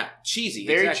cheesy. Yeah, cheesy.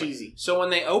 Very cheesy. So when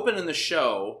they open in the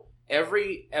show,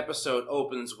 every episode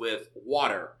opens with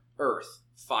water, earth,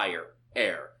 fire,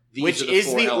 air. Which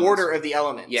is the order of the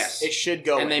elements. Yes. It should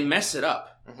go. And they mess it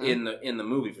up in the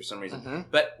movie for some reason.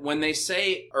 But when they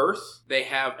say earth, they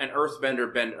have an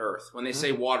earthbender bend earth. When they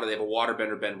say water, they have a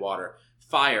waterbender bend water.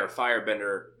 Fire,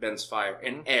 firebender bends fire.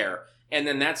 And air. And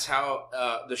then that's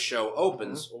how the show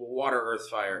opens. Water, earth,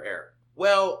 fire, air.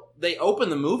 Well, they open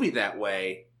the movie that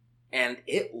way, and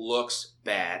it looks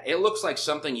bad. It looks like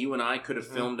something you and I could have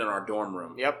filmed in our dorm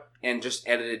room. Yep. And just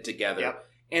edited together. Yep.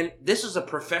 And this is a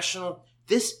professional...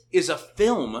 This is a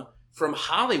film from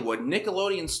Hollywood.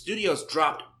 Nickelodeon Studios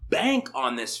dropped bank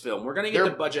on this film. We're going to get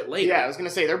the budget later. Yeah, I was going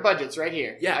to say, their budget's right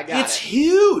here. Yeah, I got it. It's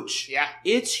huge. Yeah.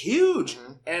 It's huge.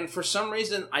 And for some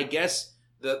reason, I guess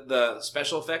the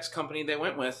special effects company they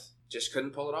went with just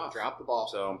couldn't pull it off. Dropped the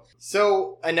ball.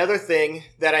 So another thing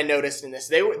that I noticed in this,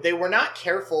 they were not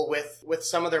careful with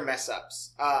some of their mess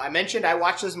ups. I mentioned I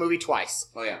watched this movie twice.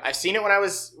 Oh yeah. I've seen it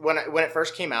when it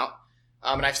first came out,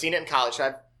 and I've seen it in college. So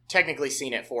I've technically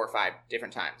seen it 4 or 5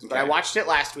 different times. But I watched it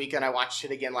last week, and I watched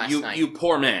it again last night. You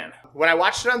poor man. When I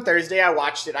watched it on Thursday,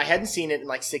 I hadn't seen it in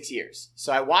like 6 years.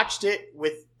 So I watched it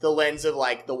with the lens of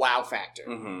like the wow factor,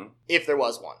 if there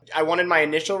was one. I wanted my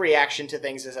initial reaction to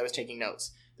things as I was taking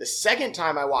notes. The second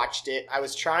time I watched it, I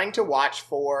was trying to watch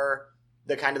for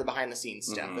the kind of the behind the scenes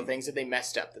stuff, the things that they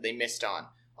messed up, that they missed on,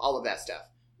 all of that stuff.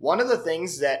 One of the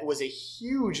things that was a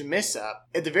huge miss up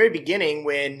at the very beginning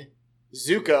when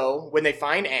they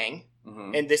find Aang,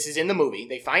 and this is in the movie,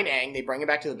 they find Aang, they bring him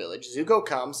back to the village. Zuko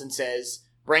comes and says,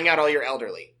 bring out all your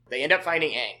elderly. They end up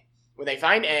finding Aang. When they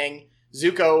find Aang,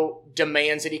 Zuko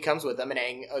demands that he comes with them, and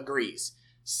Aang agrees.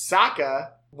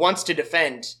 Sokka wants to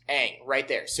defend Aang right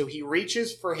there, so he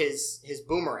reaches for his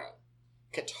boomerang.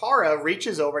 Katara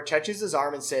reaches over, touches his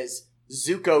arm, and says,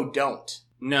 Zuko, don't.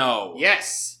 No.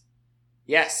 Yes,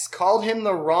 called him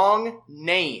the wrong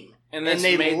name. And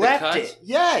they left it.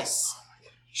 Yes.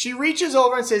 She reaches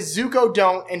over and says, Zuko,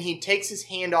 don't, and he takes his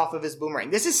hand off of his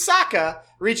boomerang. This is Sokka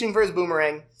reaching for his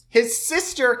boomerang. His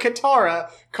sister,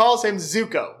 Katara, calls him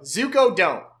Zuko. Zuko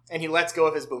don't. And he lets go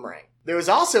of his boomerang. There was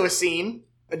also a scene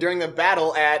during the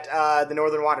battle at the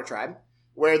Northern Water Tribe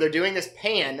where they're doing this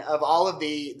pan of all of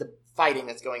the fighting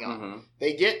that's going on. Mm-hmm.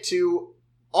 They get to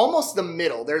almost the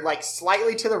middle. They're like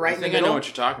slightly to the right in the middle. I know what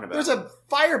you're talking about. There's a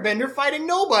firebender fighting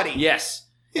nobody. Yes.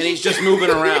 And he's just moving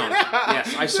around.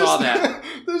 Yes, I saw that.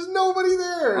 There's nobody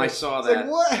there. I saw that.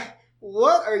 Like,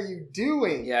 what are you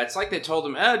doing? Yeah, it's like they told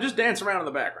him, just dance around in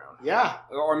the background. Yeah.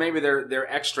 Or maybe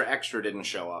their extra didn't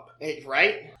show up.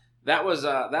 Right? That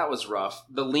was rough.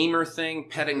 The lemur thing,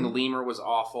 petting the lemur was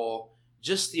awful.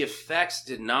 Just the effects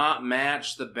did not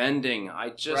match the bending. I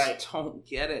just don't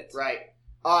get it. Right.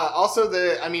 Also,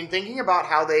 thinking about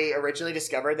how they originally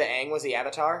discovered that Aang was the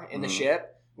Avatar in the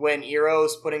ship, when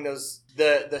Eero's putting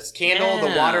the candle,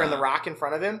 the water, and the rock in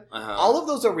front of him, all of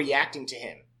those are reacting to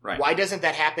him. Right. Why doesn't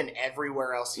that happen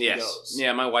everywhere else he goes?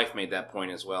 Yeah, my wife made that point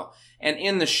as well. And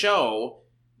in the show,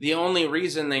 the only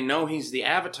reason they know he's the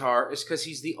Avatar is because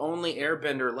he's the only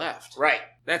airbender left. Right.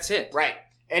 That's it. Right.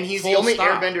 And he's the only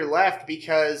airbender left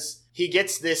because he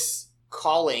gets this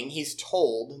calling. He's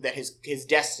told that his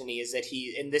destiny is that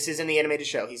and this is in the animated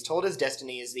show, he's told his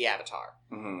destiny is the Avatar.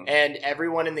 Mm-hmm. And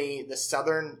everyone in the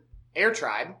Southern Air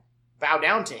Tribe bow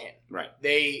down to him. Right.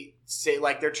 They say,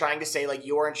 they're trying to say,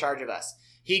 you're in charge of us.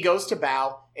 He goes to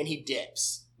bow, and he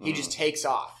dips. He just takes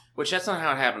off. Which that's not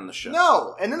how it happened in the show.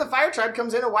 No! And then the Fire Tribe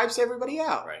comes in and wipes everybody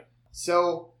out. Right.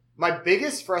 So, my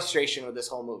biggest frustration with this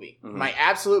whole movie, my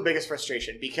absolute biggest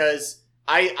frustration, because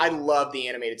I love the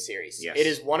animated series. Yes. It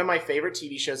is one of my favorite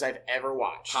TV shows I've ever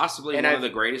watched. Possibly one of the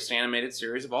greatest animated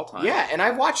series of all time. Yeah, and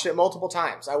I've watched it multiple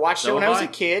times. I watched it when I was a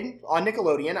kid on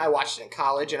Nickelodeon. I watched it in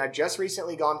college, and I've just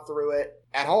recently gone through it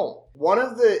at home. One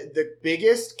of the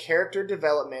biggest character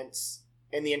developments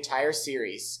in the entire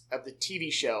series of the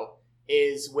TV show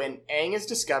is when Aang is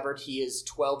discovered, he is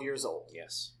 12 years old.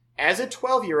 Yes. As a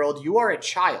 12-year-old, you are a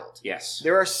child. Yes.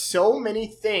 There are so many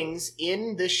things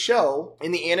in this show,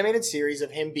 in the animated series,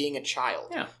 of him being a child.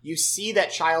 Yeah. You see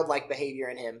that childlike behavior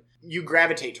in him. You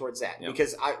gravitate towards that. Yep.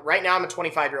 Because right now I'm a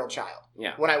 25-year-old child.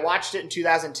 Yeah. When I watched it in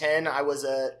 2010, I was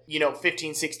a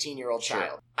 15, 16-year-old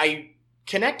child. Sure. I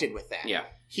connected with that. Yeah.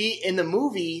 In the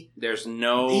movie, there's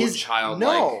no childlike.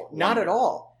 No, not at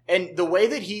all. And the way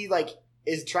that he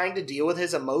is trying to deal with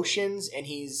his emotions and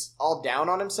he's all down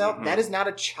on himself, that is not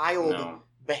a child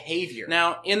behavior.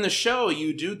 Now, in the show,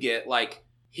 you do get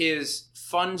his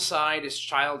fun side, his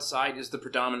child side is the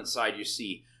predominant side you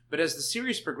see. But as the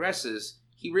series progresses,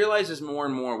 he realizes more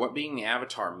and more what being the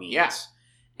Avatar means. Yeah.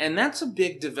 And that's a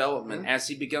big development as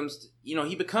he becomes,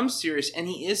 he becomes serious and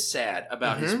he is sad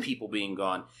about his people being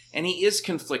gone. And he is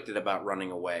conflicted about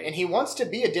running away. And he wants to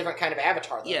be a different kind of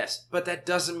Avatar, though. Yes, but that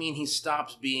doesn't mean he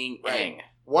stops being Aang.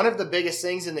 One of the biggest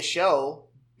things in the show,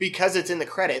 because it's in the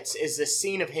credits, is this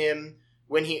scene of him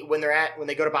when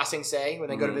they go to Ba Sing Se, when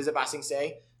they go to visit Ba Sing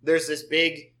Se. There's this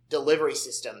big delivery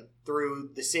system through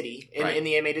the city in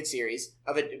the animated series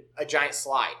of a giant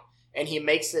slide. And he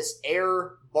makes this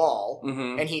air ball,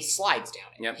 and he slides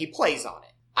down it. Yep. He plays on it.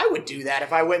 I would do that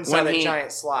if I went inside a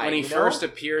giant slide. When he first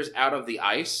appears out of the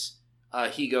ice,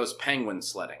 he goes penguin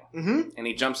sledding. Mm-hmm. And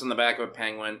he jumps on the back of a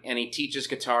penguin, and he teaches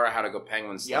Katara how to go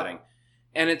penguin sledding. Yep.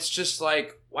 And it's just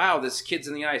wow, this kid's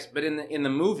in the ice. But in the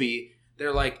movie,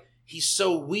 they're he's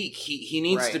so weak. He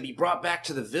needs to be brought back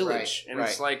to the village. And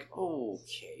it's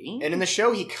okay. And in the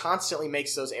show, he constantly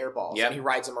makes those air balls. And he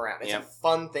rides them around. It's a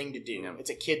fun thing to do. Yep. It's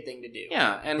a kid thing to do.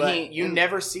 Yeah. And but you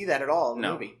never see that at all in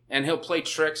the movie. And he'll play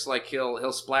tricks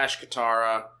he'll splash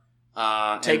Katara.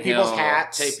 Take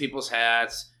people's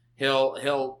hats.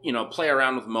 He'll play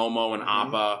around with Momo and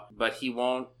Appa. But he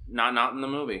won't. Not in the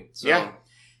movie. So. Yeah.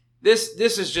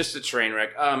 This is just a train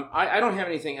wreck. I don't have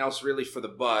anything else really for the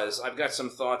buzz. I've got some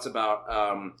thoughts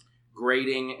about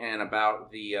grading and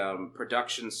about the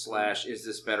production / is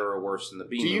this better or worse than the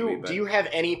B movie. Do you have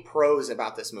any pros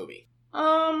about this movie?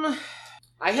 I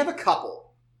have a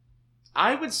couple.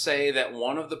 I would say that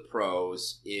one of the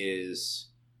pros is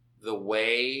the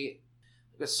way...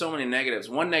 There's so many negatives.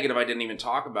 One negative I didn't even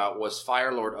talk about was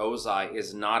Fire Lord Ozai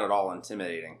is not at all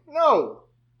intimidating. No.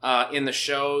 In the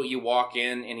show, you walk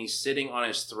in and he's sitting on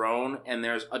his throne, and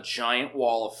there's a giant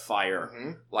wall of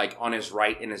fire, on his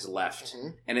right and his left,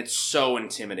 and it's so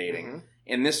intimidating.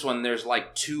 In this one, there's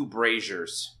 2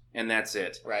 braziers, and that's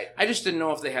it. Right. I just didn't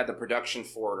know if they had the production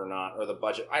for it or not, or the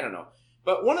budget. I don't know.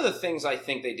 But one of the things I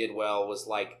think they did well was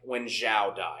when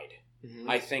Zhao died.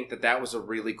 I think that was a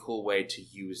really cool way to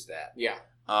use that. Yeah.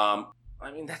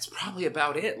 That's probably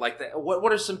about it.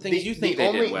 What are some things you think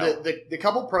they did well? The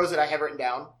couple pros that I have written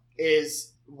down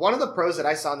is one of the pros that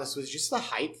I saw in this was just the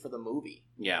hype for the movie.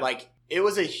 Yeah. Like, it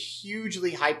was a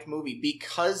hugely hyped movie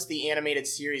because the animated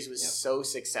series was so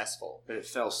successful. But it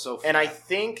fell so flat. And I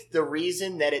think the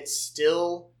reason that it's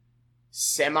still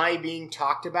semi being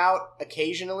talked about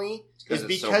occasionally is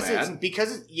because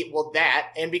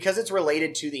it's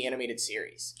related to the animated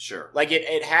series. Sure. Like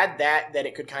it had that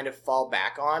it could kind of fall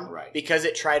back on, right? Because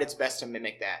it tried its best to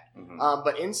mimic that. Mm-hmm.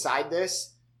 But inside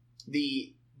this,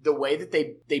 the way that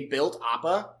they built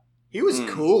Appa, he was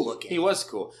cool looking. He was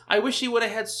cool. I wish he would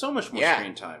have had so much more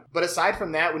screen time. But aside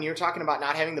from that, when you were talking about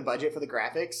not having the budget for the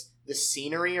graphics, the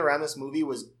scenery around this movie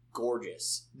was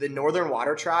gorgeous. The Northern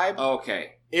Water Tribe.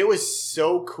 Okay. It was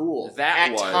so cool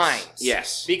at times.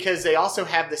 Yes. Because they also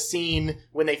have the scene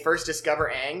when they first discover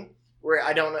Aang, where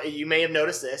I don't know, you may have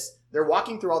noticed this. They're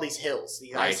walking through all these hills,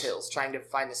 these ice hills, trying to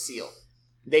find the seal.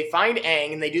 They find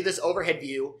Aang and they do this overhead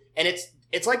view, and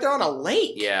it's like they're on a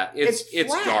lake. Yeah, it's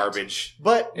garbage.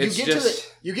 But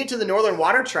you get to the Northern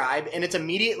Water Tribe, and it's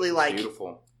immediately like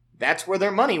beautiful. That's where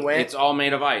their money went. It's all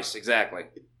made of ice, exactly.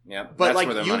 Yeah, but like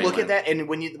you look at that, and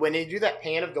when they do that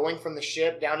pan of going from the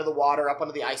ship down to the water, up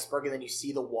onto the iceberg, and then you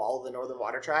see the wall of the Northern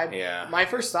Water Tribe. Yeah, my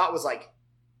first thought was like,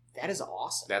 that is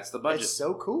awesome. That's the budget. That's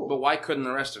so cool. But why couldn't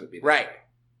the rest of it be that right? way?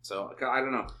 So I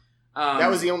don't know.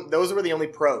 Those were the only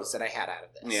pros that I had out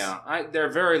of this. Yeah, there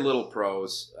are very little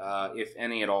pros, if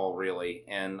any at all, really.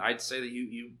 And I'd say that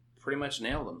you pretty much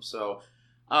nailed them. So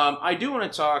I do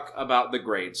want to talk about the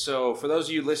grade. So for those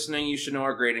of you listening, you should know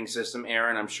our grading system.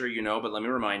 Arin, I'm sure you know, but let me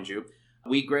remind you.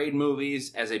 We grade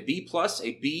movies as a B+,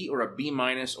 a B, or a B-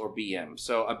 or BM.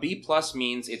 So a B+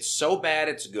 means it's so bad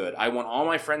it's good. I want all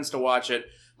my friends to watch it.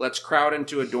 Let's crowd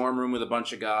into a dorm room with a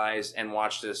bunch of guys and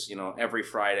watch this, every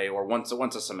Friday or once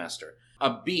a semester.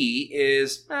 A B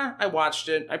is, I watched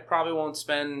it. I probably won't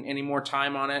spend any more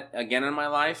time on it again in my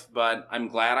life, but I'm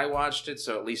glad I watched it,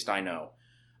 so at least I know.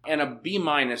 And a B- or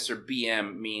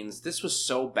BM means this was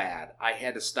so bad, I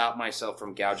had to stop myself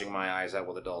from gouging my eyes out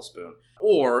with a dull spoon.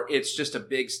 Or it's just a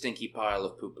big stinky pile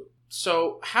of poo-poo.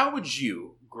 So how would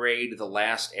you grade The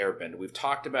Last Airbender? We've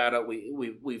talked about it.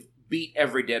 We've beat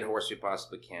every dead horse we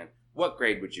possibly can. What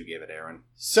grade would you give it, Arin?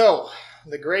 So,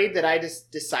 the grade that I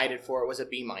just decided for it was a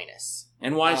B-.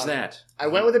 And why is that? I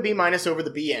went with a B- over the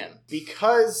BM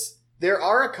because there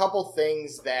are a couple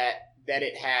things that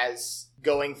it has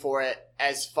going for it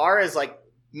as far as, like,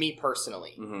 me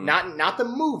personally. Mm-hmm. Not the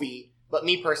movie, but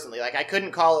me personally. Like, I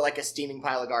couldn't call it, like, a steaming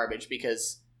pile of garbage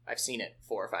because I've seen it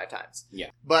 4 or 5 times. Yeah.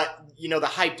 But, the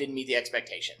hype didn't meet the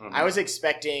expectation. Mm-hmm. I was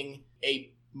expecting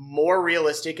a more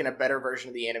realistic and a better version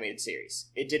of the animated series.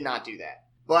 It did not do that.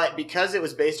 But because it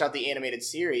was based off the animated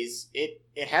series, it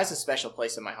has a special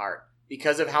place in my heart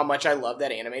because of how much I love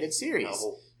that animated series.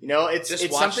 No. It's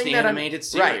watch something the that animated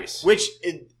series. Right,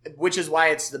 which is why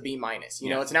it's the B-.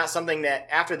 Yeah. It's not something that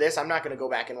after this I'm not going to go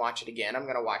back and watch it again. I'm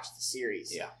going to watch the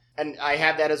series. Yeah. And I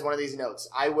have that as one of these notes.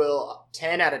 I will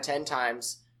 10 out of 10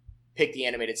 times pick the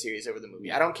animated series over the movie.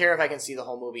 I don't care if I can see the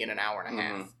whole movie in an hour and a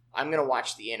half. I'm going to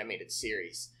watch the animated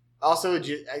series. Also,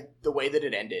 the way that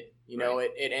it ended.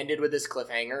 It ended with this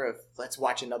cliffhanger of, let's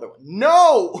watch another one.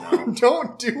 No!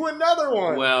 Don't do another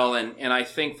one! Well, and I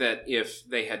think that if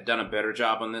they had done a better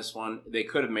job on this one, they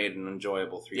could have made an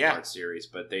enjoyable 3-part series,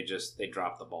 but they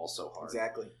dropped the ball so hard.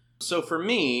 Exactly. So for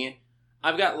me,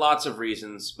 I've got lots of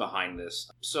reasons behind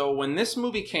this. So when this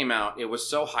movie came out, it was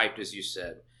so hyped, as you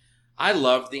said. I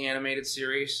loved the animated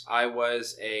series. I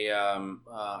was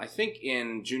I think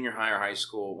in junior high or high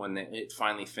school when it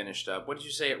finally finished up. What did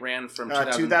you say it ran from?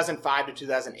 2005 to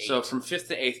 2008. So from 5th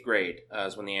to 8th grade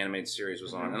is when the animated series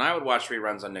was on. And I would watch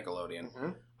reruns on Nickelodeon. Mm-hmm.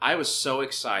 I was so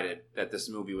excited that this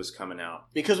movie was coming out.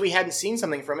 Because we hadn't seen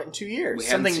something from it in 2 years. We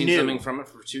hadn't seen something from it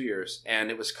for 2 years. And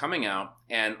it was coming out.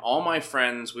 And all my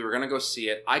friends, we were going to go see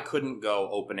it. I couldn't go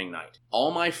opening night.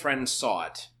 All my friends saw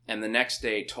it. And the next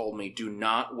day told me, do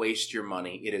not waste your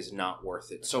money. It is not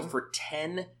worth it. So for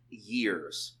 10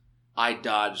 years, I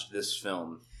dodged this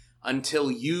film until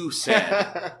you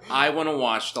said, I want to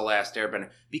watch The Last Airbender.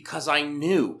 Because I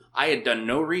knew. I had done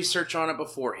no research on it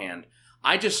beforehand.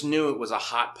 I just knew it was a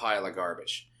hot pile of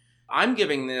garbage. I'm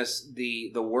giving this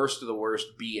the worst of the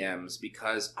worst BMs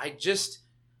because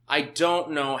I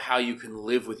don't know how you can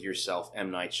live with yourself,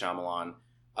 M. Night Shyamalan,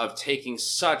 of taking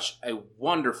such a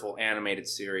wonderful animated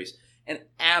series and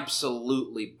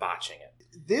absolutely botching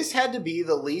it. This had to be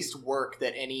the least work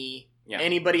that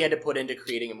anybody had to put into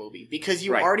creating a movie because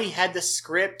you already had the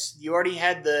script, you already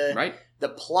had the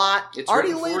plot it's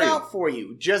already laid out for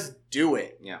you. Just do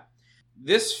it. Yeah.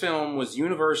 This film was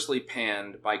universally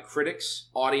panned by critics,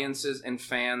 audiences, and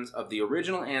fans of the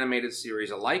original animated series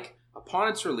alike upon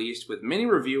its release, with many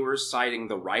reviewers citing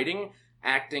the writing,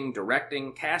 acting,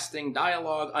 directing, casting,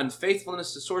 dialogue,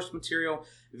 unfaithfulness to source material,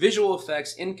 visual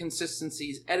effects,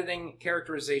 inconsistencies, editing,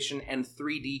 characterization, and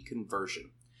 3D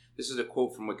conversion. This is a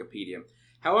quote from Wikipedia.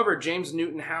 However, James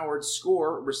Newton Howard's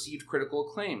score received critical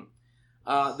acclaim.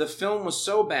 The film was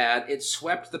so bad, it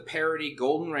swept the parody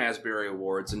Golden Raspberry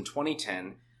Awards in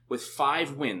 2010 with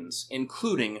 5 wins,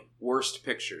 including Worst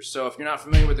Pictures. So if you're not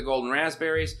familiar with the Golden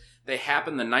Raspberries, they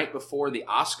happen the night before the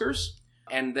Oscars,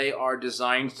 and they are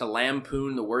designed to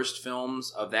lampoon the worst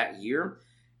films of that year.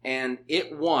 And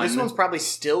it won... This one's probably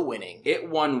still winning. It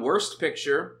won Worst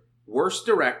Picture, Worst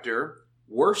Director,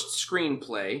 Worst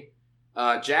Screenplay.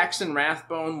 Jackson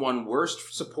Rathbone won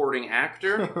Worst Supporting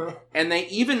Actor. And they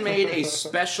even made a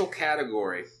special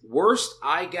category, Worst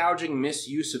Eye-Gouging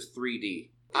Misuse of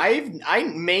 3D. I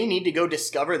may need to go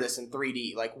discover this in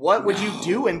 3D. Like, what would you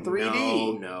do in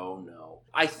 3D? No.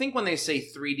 I think when they say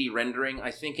 3D rendering,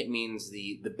 I think it means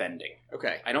the bending.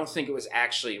 Okay. I don't think it was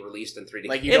actually released in 3D.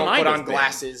 Like, you don't put on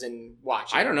glasses and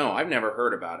watch it. I don't know. I've never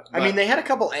heard about it. I mean, they had a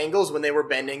couple angles when they were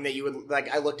bending that you would,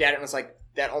 like, I looked at it and was like,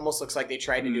 that almost looks like they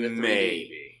tried to do it 3D.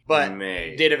 Maybe. But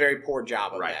did a very poor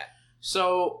job of right. that.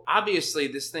 So, obviously,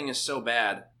 this thing is so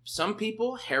bad. Some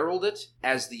people herald it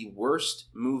as the worst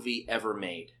movie ever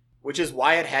made. Which is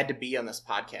why it had to be on this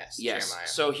podcast, yes. Jeremiah.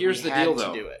 So here's the deal,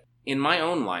 though. Do it. In my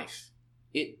own life,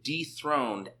 it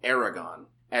dethroned Aragon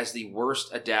as the worst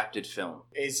adapted film.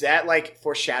 Is that like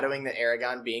foreshadowing the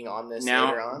Aragon being on this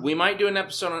later on? Now, we might do an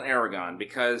episode on Aragon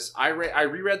because I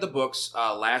reread the books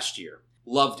last year,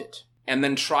 loved it, and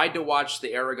then tried to watch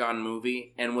the Aragon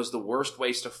movie and was the worst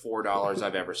waste of $4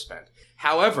 I've ever spent.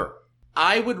 However,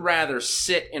 I would rather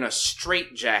sit in a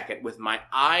straitjacket with my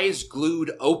eyes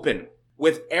glued open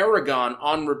with Aragon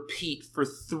on repeat for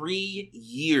 3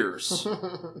 years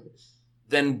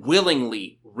than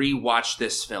willingly rewatch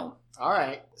this film. All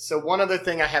right. So one other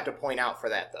thing I have to point out for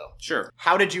that, though. Sure.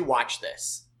 How did you watch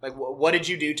this? Like, what did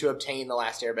you do to obtain The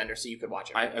Last Airbender so you could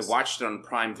watch it? I watched it on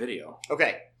Prime Video.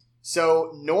 Okay.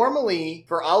 So normally,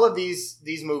 for all of these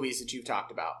movies that you've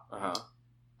talked about,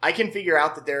 I can figure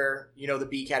out that they're, the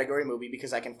B category movie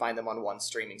because I can find them on one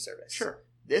streaming service. Sure.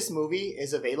 This movie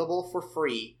is available for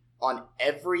free on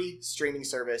every streaming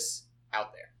service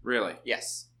out there. Really?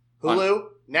 Yes. Hulu,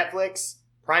 Netflix,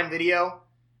 Prime Video.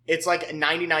 It's like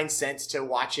 99 cents to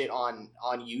watch it on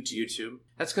YouTube.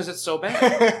 That's because it's so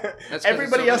bad.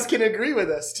 Everybody else can agree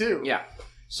with us, too. Yeah.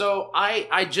 So I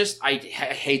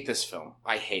hate this film.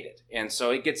 I hate it. And so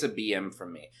it gets a BM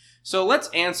from me. So let's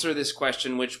answer this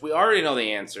question, which we already know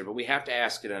the answer, but we have to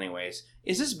ask it anyways.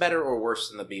 Is this better or worse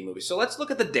than the B movie? So let's look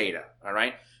at the data, all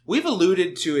right? We've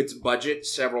alluded to its budget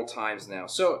several times now.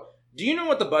 So do you know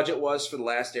what the budget was for the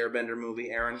Last Airbender movie,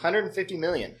 Arin? $150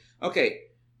 million. Okay.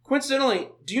 Coincidentally,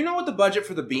 do you know what the budget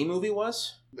for the B movie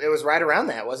was? It was right around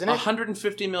that, wasn't it?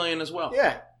 $150 million as well.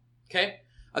 Yeah. Okay.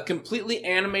 A completely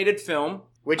animated film.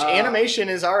 Which animation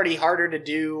is already harder to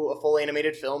do a full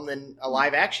animated film than a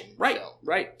live action film.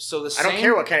 Right. So I don't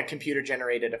care what kind of computer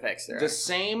generated effects there are. The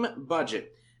same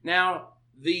budget. Now,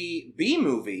 the B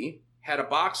movie had a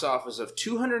box office of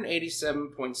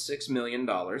 $287.6 million,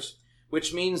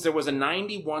 which means there was a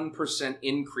 91%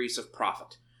 increase of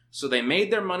profit. So they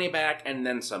made their money back and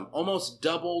then some, almost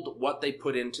doubled what they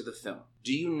put into the film.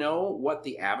 Do you know what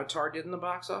the Avatar did in the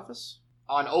box office?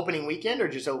 On opening weekend or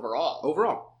just overall?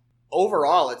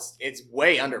 Overall, it's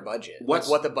way under budget. What's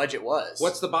what the budget was?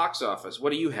 What's the box office?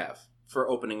 What do you have for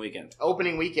opening weekend?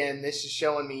 Opening weekend, this is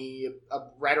showing me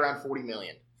right around $40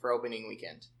 million for opening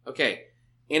weekend. Okay.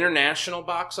 International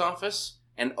box office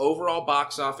and overall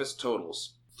box office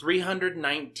totals,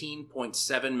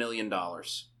 $319.7 million.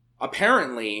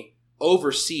 Apparently,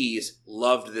 overseas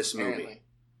loved this movie. Apparently.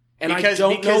 And I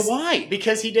don't know why.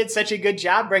 Because he did such a good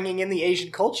job bringing in the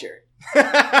Asian culture.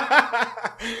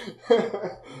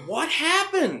 What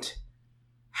happened?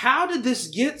 How did this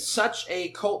get such a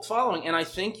cult following? And I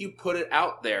think you put it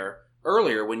out there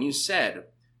earlier when you said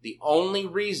the only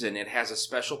reason it has a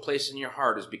special place in your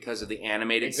heart is because of the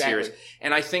animated series.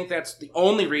 And I think that's the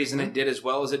only reason it did as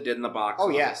well as it did in the box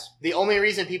office. Yes. The only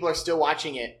reason people are still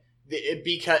watching it,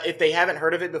 because if they haven't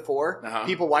heard of it before,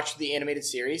 people watch the animated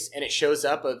series and it shows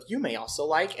up of you may also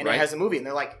like, and it has a movie, and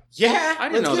they're like, yeah, I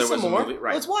didn't know there was a movie.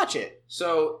 Right. Let's watch it.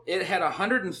 So it had a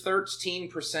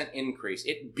 113% increase.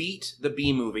 It beat the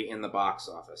B movie in the box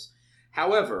office.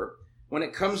 However, when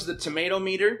it comes to the tomato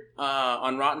meter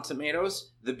on Rotten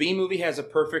Tomatoes, the B movie has a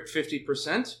perfect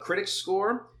 50% critics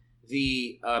score.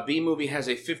 The B movie has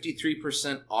a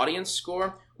 53% audience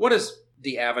score. What does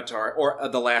the Avatar or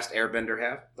The Last Airbender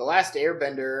have? The Last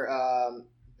Airbender,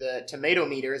 the tomato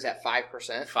meter is at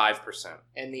 5%. 5%.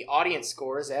 And the audience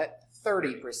score is at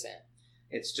 30%.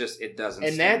 It's just, it doesn't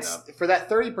And stand that's, up. for that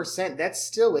 30%, that's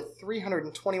still with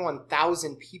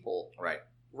 321,000 people Right.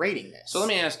 rating this. So let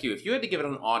me ask you, if you had to give it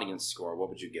an audience score, what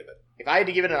would you give it? If I had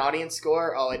to give it an audience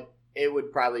score, it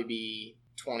would probably be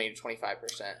 20 to 25%.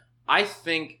 I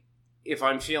think, if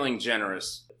I'm feeling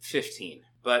generous, 15.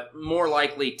 But more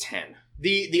likely 10.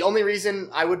 The only reason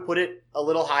I would put it a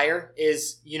little higher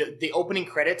is, the opening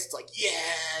credits, it's like,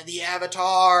 yeah, the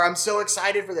Avatar, I'm so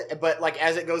excited for that. But, like,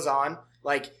 as it goes on,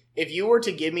 like, if you were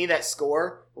to give me that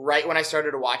score right when I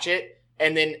started to watch it,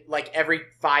 and then, like, every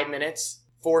 5 minutes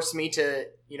force me to,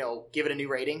 give it a new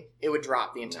rating, it would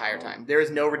drop the entire time. There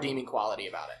is no redeeming quality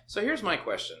about it. So here's my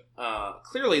question.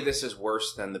 Clearly this is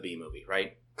worse than the B movie,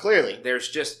 right? Clearly. There's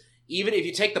just, even if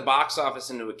you take the box office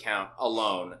into account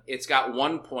alone, it's got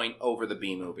 1 point over the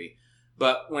B movie.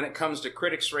 But when it comes to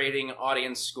critics rating,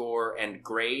 audience score, and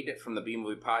grade from the B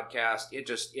Movie podcast,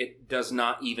 it does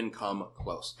not even come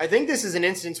close. I think this is an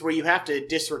instance where you have to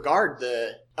disregard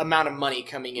the amount of money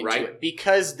coming into Right. it.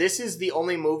 Because this is the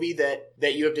only movie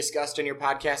that you have discussed on your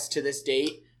podcast to this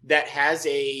date that has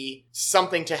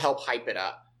something to help hype it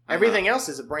up. Everything else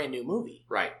is a brand new movie.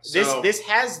 Right. So, This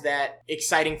has that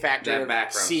exciting factor that of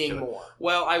background seeing to it. more.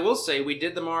 Well, I will say we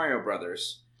did the Mario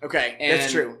Brothers, Okay,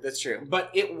 that's true. but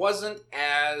it wasn't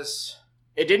as...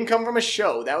 It didn't come from a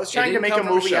show. That was trying to make a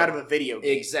movie out of a video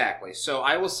game. Exactly. So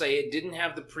I will say it didn't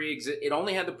have it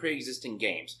only had the pre-existing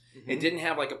games. Mm-hmm. It didn't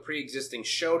have like a pre-existing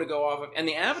show to go off of. And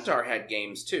the Avatar had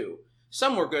games too.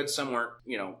 Some were good, some weren't,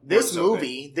 This weren't so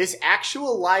movie, good. this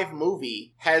actual live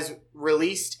movie, has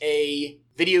released a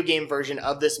video game version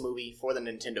of this movie for the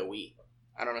Nintendo Wii.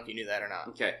 I don't know if you knew that or not.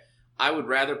 Okay. I would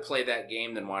rather play that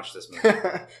game than watch this movie.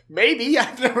 Maybe.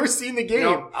 I've never seen the game.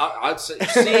 No, I'd say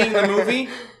seeing the movie,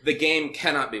 the game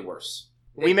cannot be worse.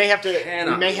 We may have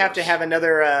to have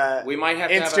another We might have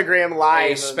Instagram to have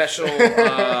live a special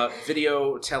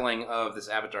video telling of this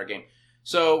Avatar game.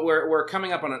 So we're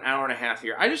coming up on an hour and a half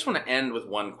here. I just want to end with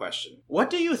one question.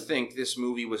 What do you think this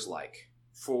movie was like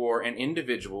for an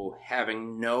individual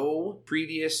having no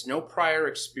prior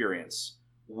experience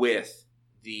with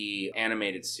the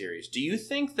animated series? Do you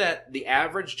think that the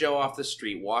average Joe off the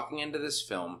street walking into this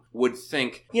film would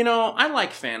think, I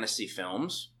like fantasy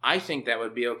films. I think that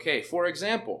would be okay. For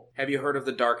example, have you heard of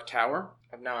The Dark Tower?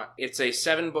 I've not. It's a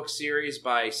 7-book series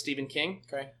by Stephen King.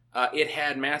 Okay. It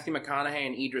had Matthew McConaughey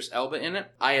and Idris Elba in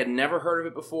it. I had never heard of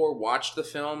it before, watched the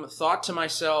film, thought to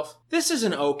myself, this is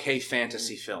an okay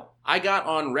fantasy film. I got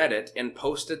on Reddit and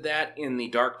posted that in the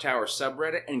Dark Tower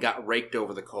subreddit and got raked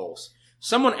over the coals.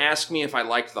 Someone asked me if I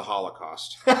liked the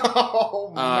Holocaust.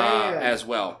 Oh, man. As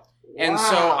well. Wow. And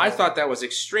so I thought that was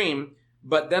extreme,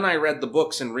 but then I read the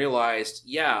books and realized,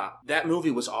 yeah, that movie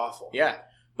was awful. Yeah.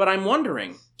 But I'm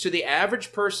wondering, to the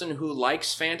average person who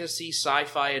likes fantasy,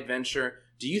 sci-fi, adventure,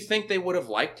 do you think they would have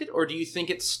liked it, or do you think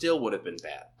it still would have been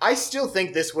bad? I still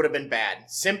think this would have been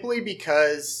bad, simply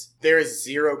because there is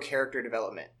zero character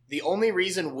development. The only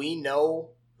reason we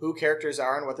know who characters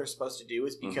are and what they're supposed to do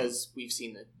is because we've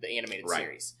seen the animated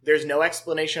series. There's no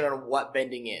explanation on what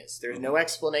bending is. There's no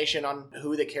explanation on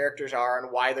who the characters are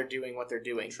and why they're doing what they're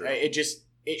doing. True. It just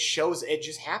happens.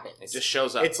 It just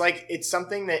shows up. It's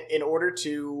something that in order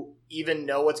to even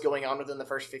know what's going on within the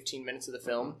first 15 minutes of the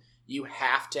film, you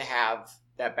have to have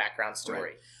that background story.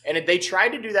 Right. And they tried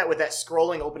to do that with that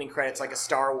scrolling opening credits like a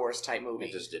Star Wars type movie.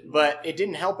 It just didn't. But it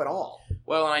didn't help at all.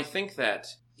 Well, and I think that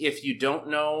if you don't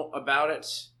know about it,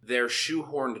 their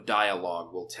shoehorned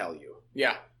dialogue will tell you.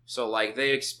 Yeah. So, they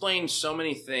explain so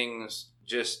many things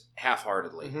just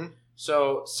half-heartedly. Mm-hmm.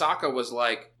 So, Sokka was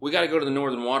like, we gotta go to the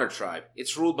Northern Water Tribe.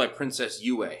 It's ruled by Princess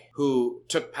Yue, who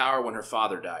took power when her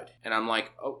father died. And I'm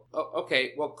like, oh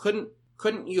okay, well, couldn't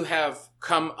you have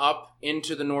come up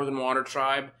into the Northern Water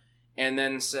Tribe and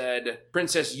then said,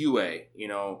 Princess Yue,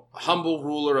 humble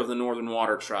ruler of the Northern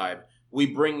Water Tribe, we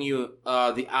bring you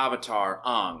the Avatar,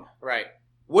 Aang. Right.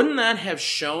 Wouldn't that have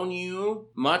shown you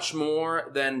much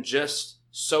more than just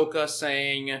Sokka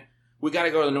saying, we gotta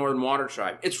go to the Northern Water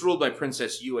Tribe? It's ruled by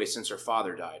Princess Yue since her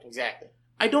father died. Exactly.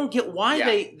 I don't get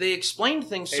why they explained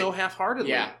things so half-heartedly.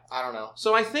 Yeah, I don't know.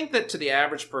 So I think that to the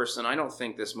average person, I don't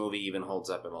think this movie even holds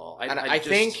up at all. I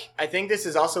think this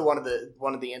is also one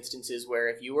of the instances where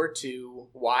if you were to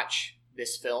watch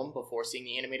this film before seeing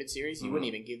the animated series, you wouldn't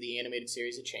even give the animated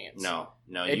series a chance. No.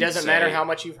 It doesn't matter how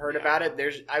much you've heard about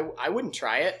it. I wouldn't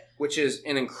try it. Which is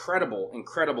an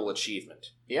incredible achievement.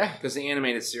 Yeah. Because the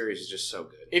animated series is just so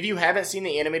good. If you haven't seen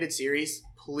the animated series,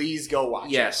 please go watch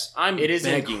it. Yes, it is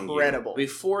begging incredible. You,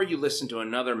 before you listen to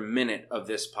another minute of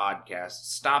this podcast,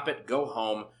 stop it, go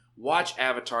home, watch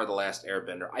Avatar: The Last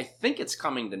Airbender. I think it's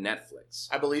coming to Netflix.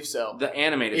 I believe so. The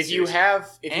animated If series. you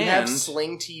have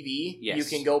Sling TV, Yes. you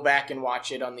can go back and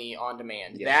watch it on the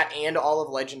on-demand. Yes. That and all of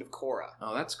Legend of Korra.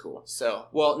 Oh, that's cool. So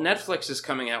Well, Netflix is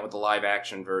coming out with the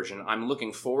live-action version. I'm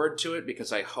looking forward to it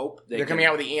because I hope they're coming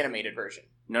out with the animated version.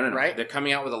 No. right? They're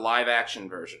coming out with a live-action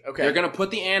version. Okay. They're going to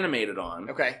put the animated on.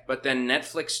 Okay. But then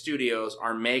Netflix Studios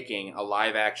are making a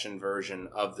live-action version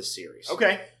of the series.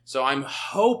 Okay. So I'm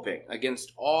hoping,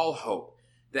 against all hope,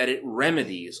 that it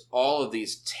remedies all of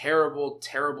these terrible,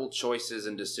 terrible choices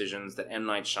and decisions that M.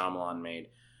 Night Shyamalan made.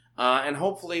 And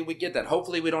hopefully we get that.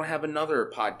 Hopefully we don't have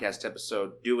another podcast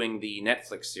episode doing the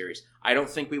Netflix series. I don't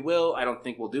think we will. I don't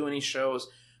think we'll do any shows.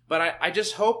 But I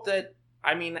just hope that,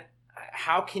 I mean,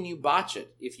 how can you botch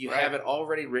it if you have it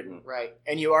already written? Right.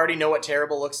 And you already know what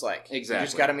terrible looks like. Exactly. You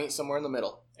just got to meet somewhere in the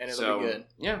middle, and it'll be good.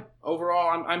 Yeah.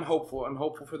 Overall, I'm hopeful. I'm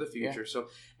hopeful for the future. Yeah. So,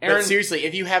 Arin, but seriously,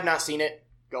 if you have not seen it,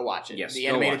 go watch it. Yes, the go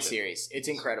animated watch it. series. It's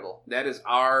incredible. That is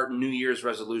our New Year's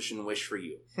resolution wish for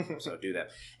you. So do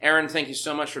that. Arin, thank you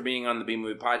so much for being on the B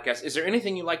Movie Podcast. Is there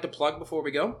anything you'd like to plug before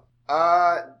we go?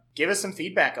 Give us some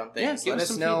feedback on things. Yeah, give us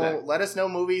some feedback. Let us know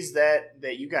movies that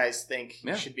you guys think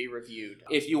Yeah. should be reviewed.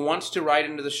 If you want to write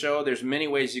into the show, there's many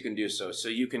ways you can do so. So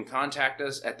you can contact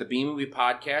us at the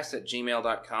bmoviepodcast at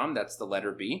gmail.com. That's the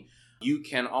letter B. You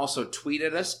can also tweet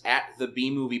at us at the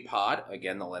bmoviepod.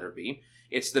 Again, the letter B.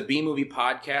 It's the B Movie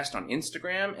Podcast on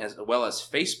Instagram as well as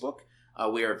Facebook.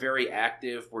 We are very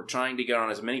active. We're trying to get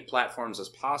on as many platforms as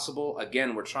possible.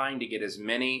 Again, we're trying to get as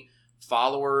many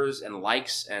followers and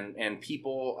likes and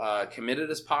people committed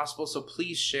as possible. So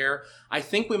please share. I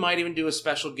think we might even do a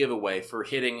special giveaway for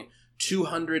hitting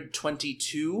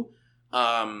 222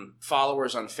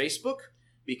 followers on Facebook,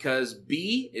 because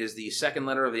B is the second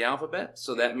letter of the alphabet.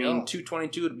 So that means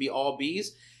 222 would be all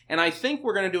B's. And I think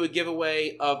we're going to do a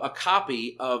giveaway of a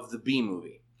copy of the B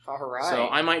Movie. All right. So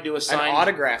I might do an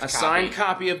autograph signed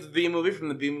copy of the B Movie from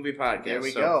the B Movie Podcast. There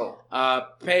we go.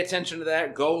 Pay attention to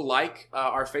that. Go like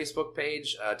our Facebook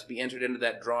page to be entered into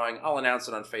that drawing. I'll announce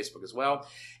it on Facebook as well.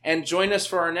 And join us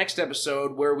for our next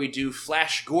episode where we do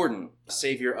Flash Gordon,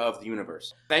 Savior of the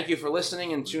Universe. Thank you for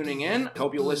listening and tuning in.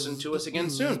 Hope you'll listen to us again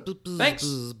soon. Thanks.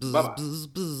 Bye-bye.